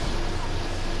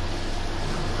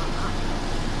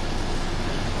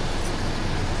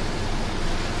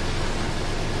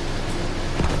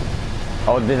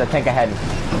 Oh, there's a tank ahead. We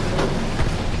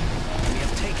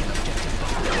have taken objective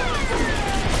butter.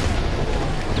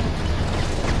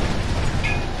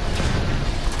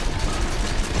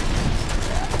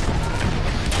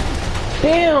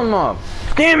 Damn!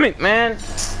 Damn it, man!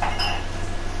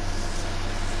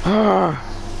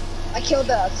 I killed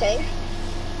the tank.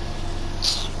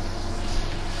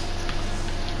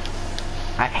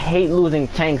 I hate losing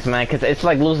tanks, man, because it's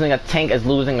like losing a tank is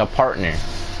losing a partner.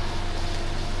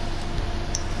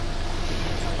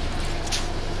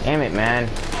 Damn it, man.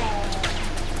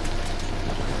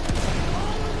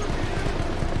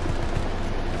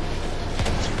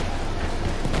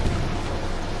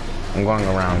 I'm going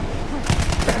around.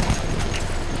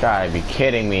 Gotta be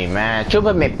kidding me, man.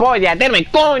 Chúpame polla, denme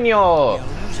coño! We are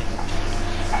losing.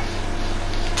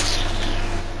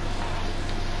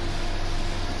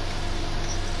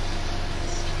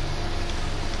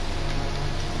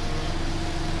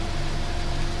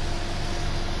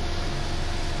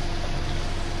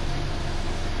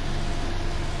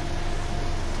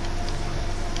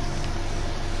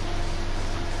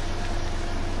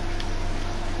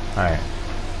 Alright.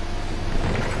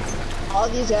 All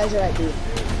these guys are at B.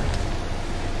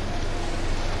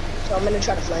 So I'm gonna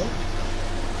try to flank.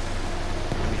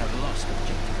 We have lost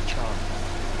objective Charlie.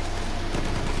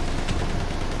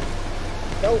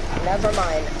 Nope, never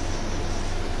mind.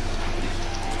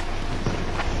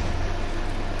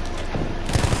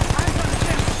 Eyes on the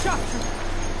damn shock trooper.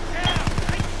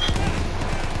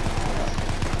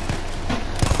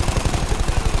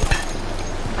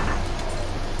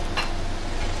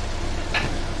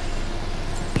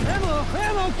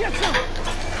 Ammo, get some!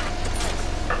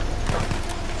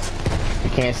 We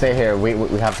can't stay here. We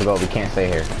have to go. We can't stay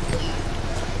here.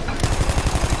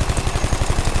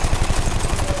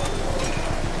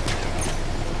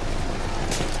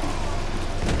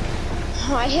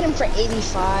 Oh, I hit him for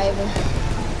 85.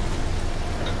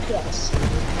 Yes.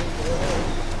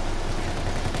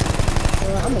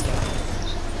 I'm gonna get out.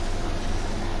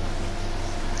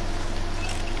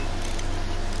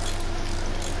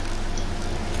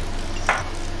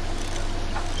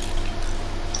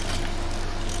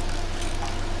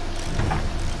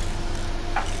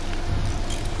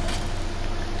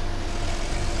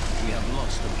 We have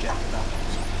lost objective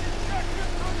apples.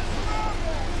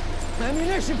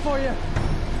 Ammunition for you.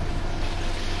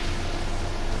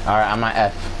 All right, I'm at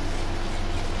F.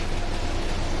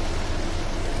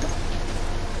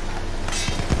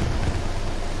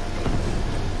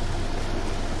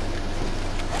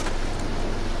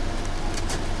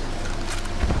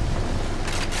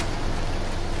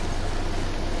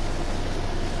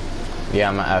 Yeah,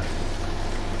 I'm at F.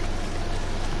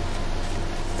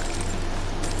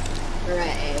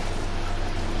 Alright, A.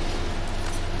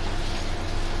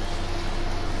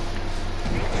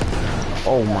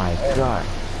 Oh my god.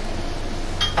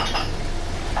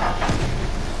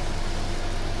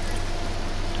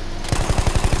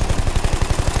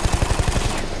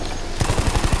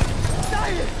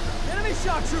 Die! Enemy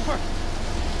shock trooper!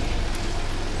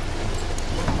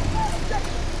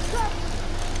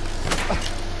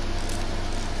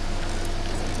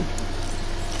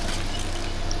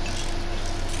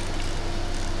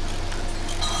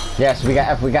 Yes, we got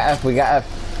F, we got F, we got F.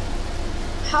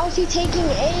 How is he taking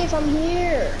A from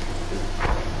here?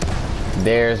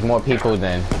 There's more people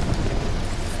than.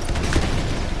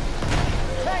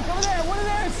 Tank over there, one of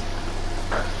theirs!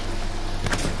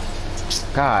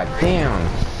 God damn.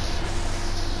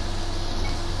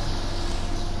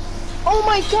 Oh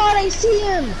my god, I see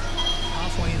him!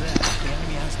 Halfway there, the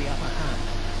enemy has the upper hand.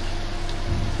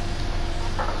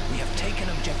 We have taken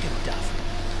objective Duff.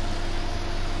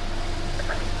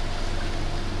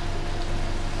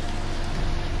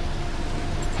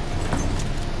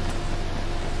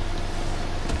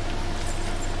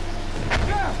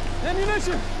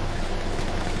 Ammunition!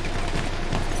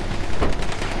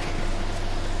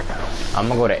 I'm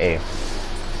gonna go to A. Yeah,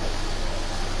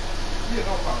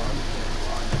 no problem.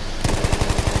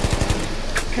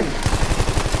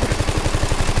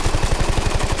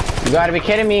 You gotta be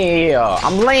kidding me.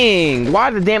 I'm laying.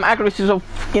 Why the damn accuracy so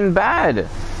fucking bad? Yeah,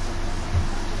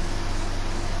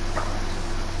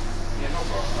 no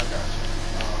problem. I got you.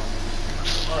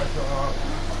 Alright, so,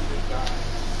 I'm just dying.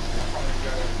 I'm gonna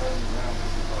go around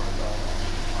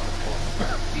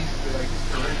He's like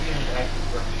Caribbean is actually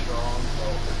very strong, so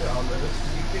I'll let us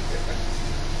see.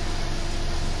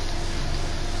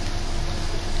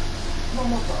 No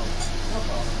problem. No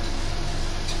problem.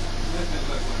 Listen,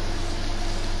 look.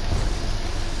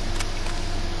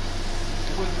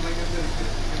 It wasn't like I said, it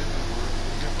could have been worse.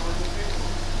 It could have been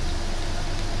worse.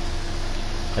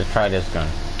 Let's try this gun.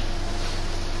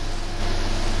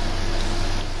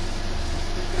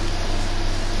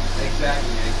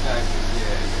 Exactly,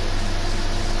 yeah.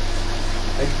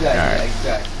 Exactly, Alright.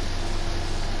 exactly.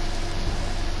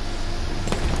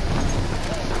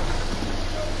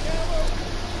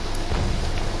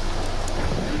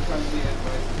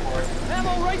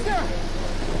 Ammo right there!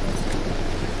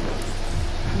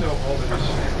 No, all the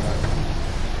shit.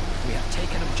 We have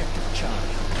taken objective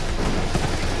Charlie.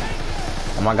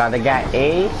 Oh my god, they got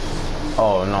A?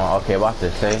 Oh no, okay, about to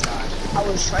say. I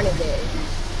was trying to get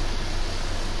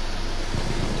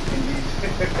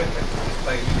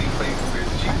Like, you need places where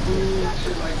it's cheap food,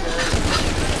 shit like that.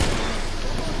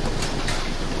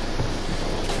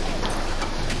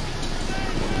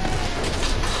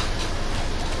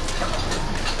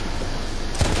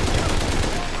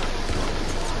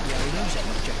 We are losing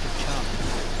objective Charlie.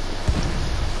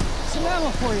 Some ammo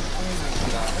for you.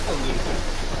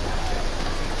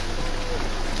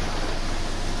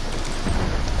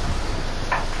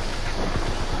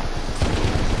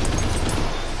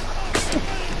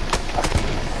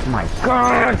 Oh my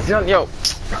god, yo. Like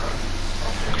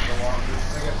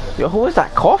I said, Yo, who is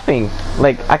that coughing?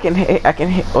 Like, I can hit.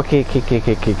 Okay.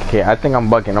 I think I'm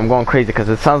bugging. I'm going crazy because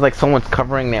it sounds like someone's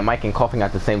covering their mic and coughing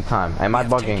at the same time. Am I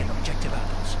bugging? Objective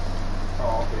apples.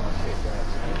 Oh,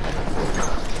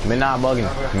 okay. Me not bugging.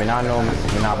 Me not know.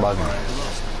 Me not bugging.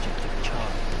 Lost objective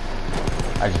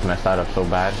Charlie. I just messed that up so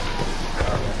bad.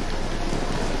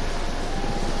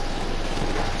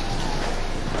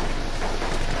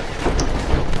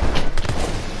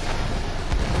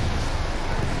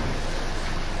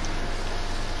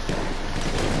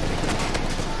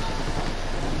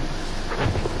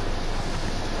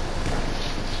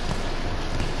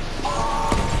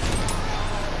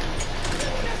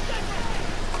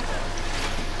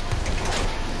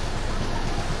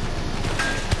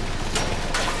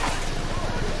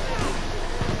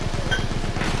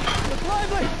 Look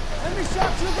lively! Enemy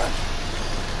sharpshooter!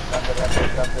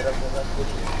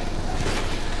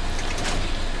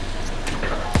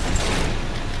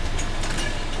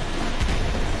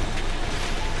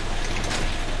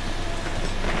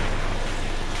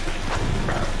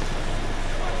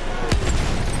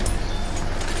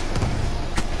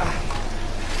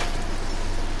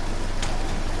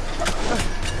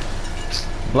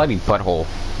 Bloody butthole.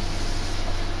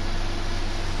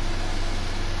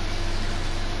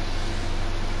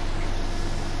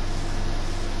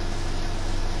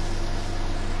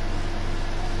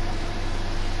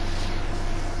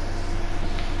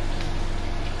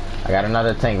 I got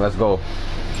another tank. Let's go.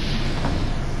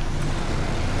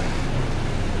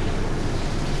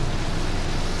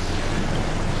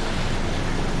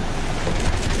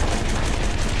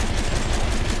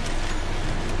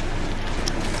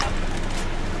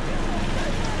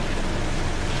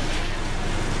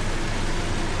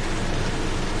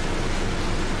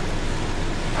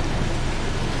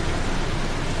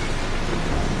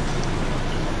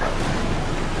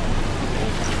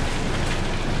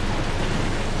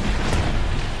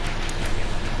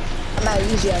 I'm at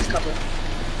easy as cover.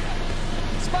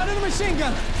 Spotted a machine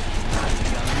gun!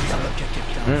 Objective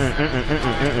done.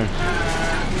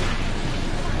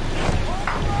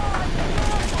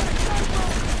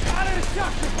 Spotted a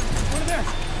sharpshooter! Over there!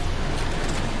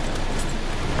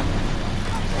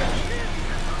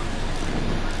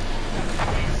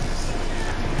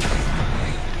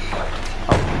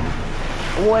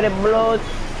 What it blows.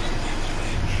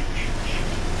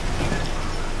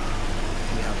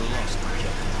 We have lost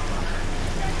objective Bravo.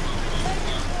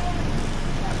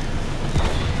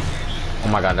 Oh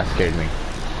my god, that scared me.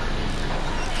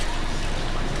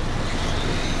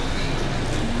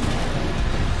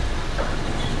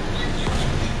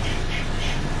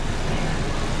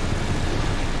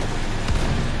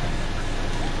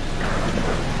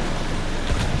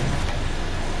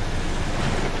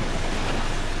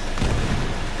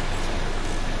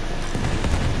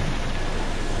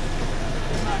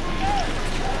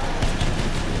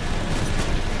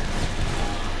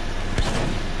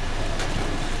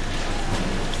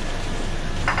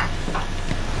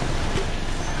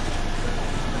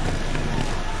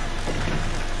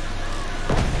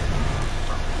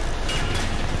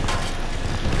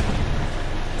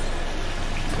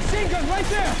 Machine gun right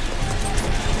there!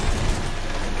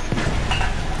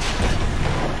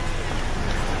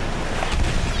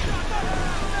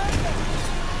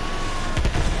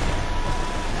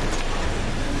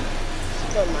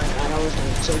 Oh my god, I was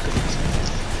doing so good.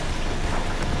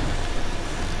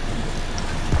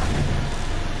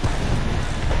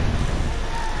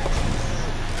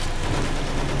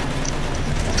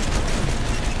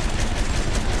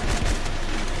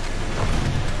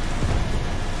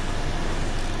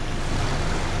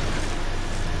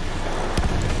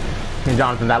 Hey,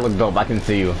 Jonathan, that looked dope. I can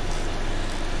see you.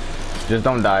 Just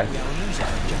don't die. We are losing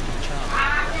objective Charlie.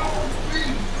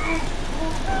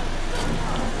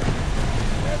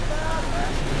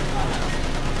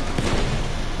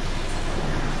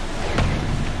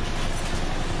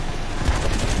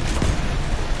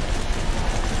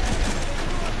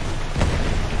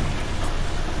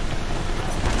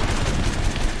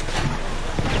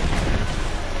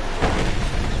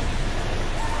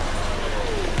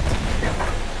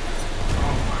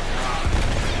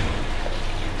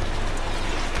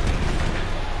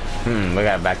 We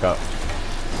gotta back up.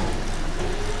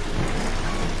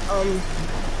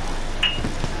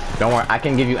 Don't worry, I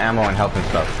can give you ammo and help and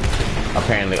stuff.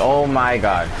 Apparently. Oh my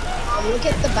god. Look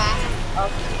at the back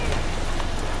of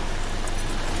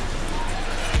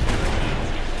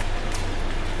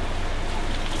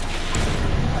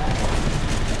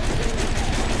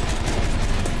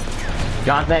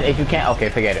Jonathan, if you can't, okay,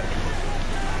 forget it.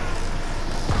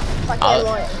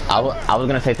 I was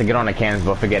gonna say to get on the cannons,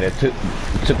 but forget it.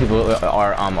 Two people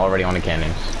are already on the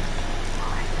cannons.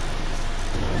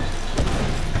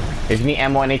 If you need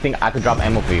ammo or anything, I could drop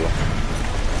ammo for you.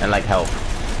 And like help.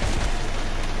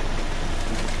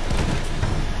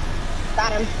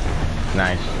 Got him.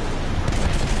 Nice.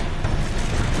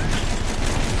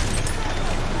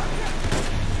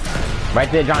 Right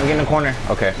there, John, get in the corner.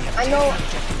 Okay. I know.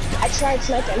 I tried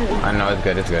sniping him. I know, it's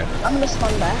good, it's good. I'm gonna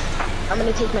spawn back. I'm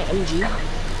gonna take my MG.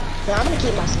 No, I'm gonna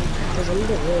keep my sniper because I'm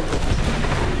doing really good.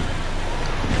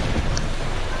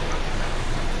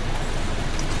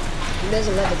 There's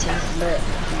another tank, but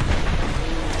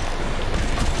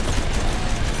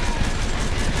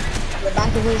the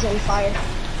back of his on fire.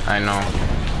 I know.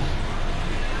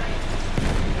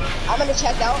 I'm gonna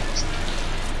check out.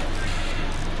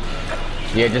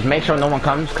 Yeah, just make sure no one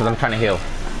comes, because I'm trying to heal.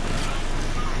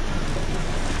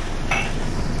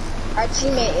 Our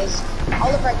teammate is,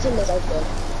 all of our teammates are good.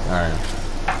 Alright.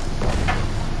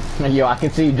 Yo, I can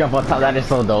see you jump on top. That is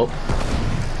so dope.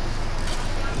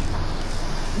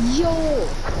 Yo,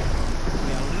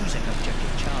 We are losing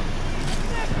objective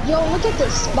Charlie. yo, look at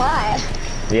this spot.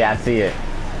 Yeah, I see it.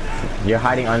 You're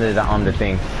hiding under the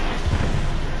thing.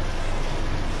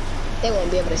 They won't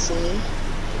be able to see me.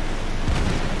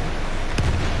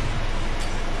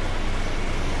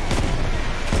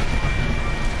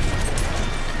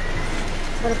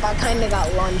 What if I kinda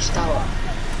got launched out?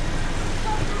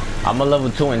 I'm a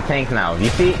level 2 in tank now. You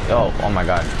see? Oh my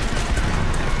god.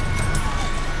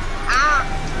 Ah!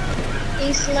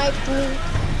 He sniped me.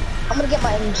 I'm gonna get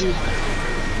my MG. We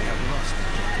have lost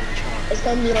objective Charlie. It's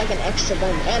gonna be like an extra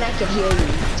gun, and I can hear you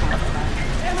talk about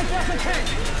it. Enemy gas and tank.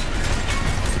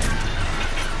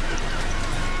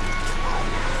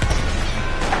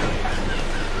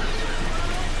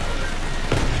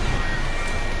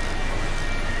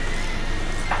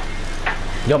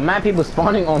 Yo, mad people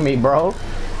spawning on me, bro.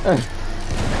 And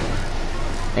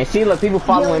see, look, people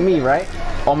following me, right?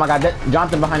 Oh my god,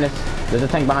 Jonathan behind us. There's a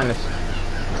tank behind us.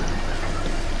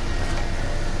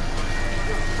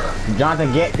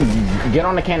 Jonathan, get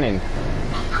on the cannon.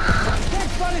 Tank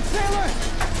spotted, sailor.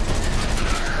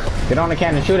 Get on the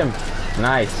cannon, shoot him.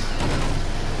 Nice.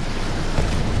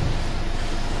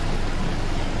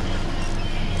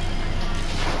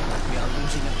 We are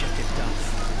losing objective Duff.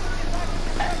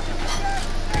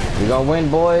 We gonna win,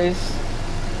 boys.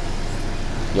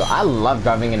 Yo, I love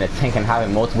driving in a tank and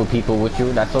having multiple people with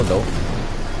you. That's so dope.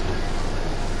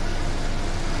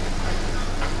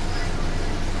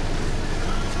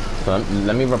 So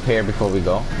let me repair before we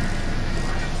go.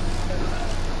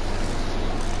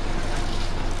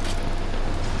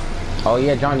 Oh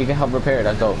yeah, John, you can help repair.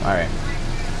 That's dope. All right.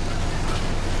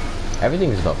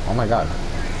 Everything is dope. Oh my god.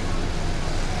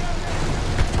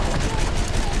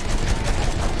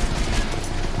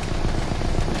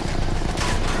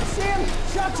 Sam,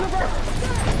 shot trooper.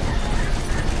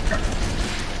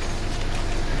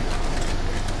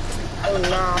 Oh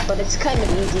nah, but it's kind of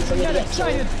easy for me to Get get killed.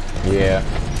 excited. Yeah.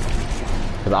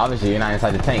 Because obviously you're not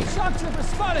inside the tank. Shot trooper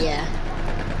spotted. Yeah.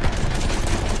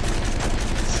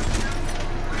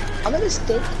 I'm gonna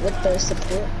stick with the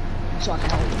support so I can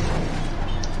help.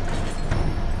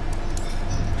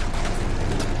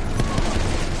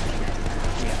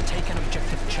 We have taken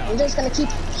objective I'm Charlie. just gonna keep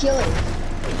healing.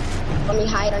 Let me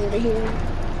hide under here.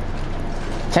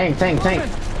 Tank. Enemy tank.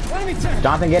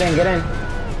 Jonathan, get in. We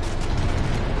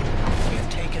have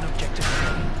taken objective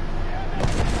Charlie.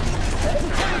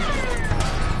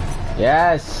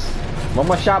 Yes. One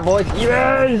more shot, boys.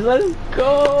 Yes, let's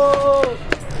go.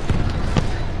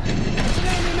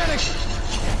 Enemy medic.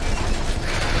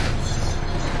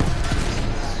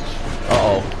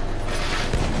 Uh-oh.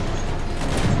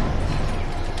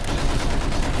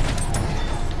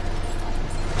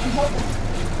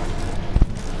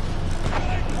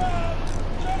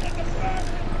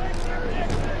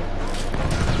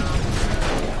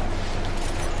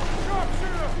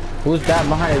 Who's that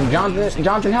behind him?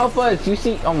 Jonathan, help us. You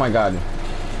see? Oh my god.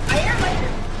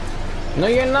 No,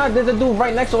 you're not. There's a dude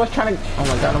right next to us trying to... Oh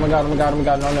my god.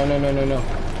 No.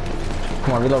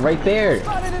 Come on, reload right there.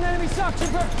 Spotted an enemy shock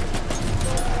trooper.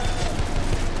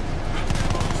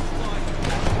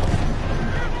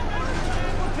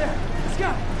 Look there.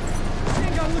 Scott.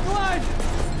 Machine gun, look alive.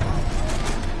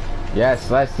 Yes.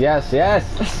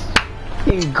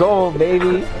 Let's go,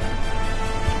 baby.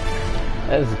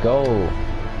 Let's go.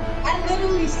 I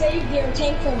literally saved your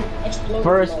tank from exploding.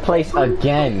 First place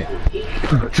again.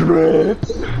 Drip.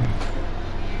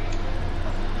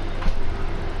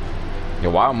 Yo,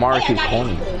 why Mara Hey, I keeps got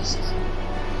calling? eighth place.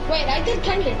 Wait, I did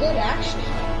kind of good actually.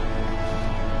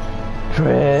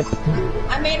 Drip.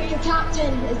 I made it to top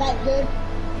 10. Is that good?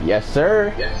 Yes,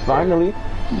 sir. Finally.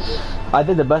 I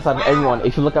did the best out of everyone.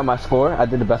 If you look at my score, I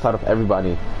did the best out of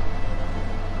everybody.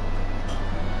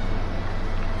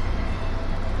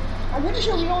 I'm pretty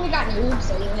sure we only got noobs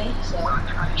anyway, so.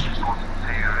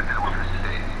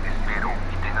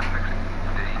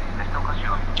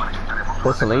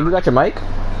 Hossein, you got your mic?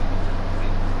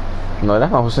 No,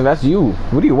 that's not Hossein, that's you.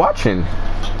 What are you watching?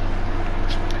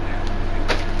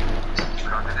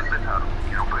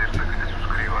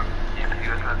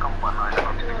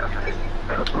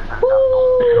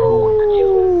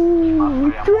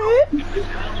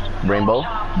 Rainbow?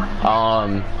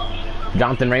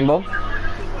 Jonathan Rainbow?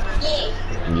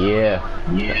 Yeah.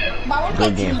 Yeah. But I want to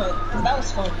Good play game. Team Hunt, 'cause that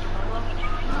was fun.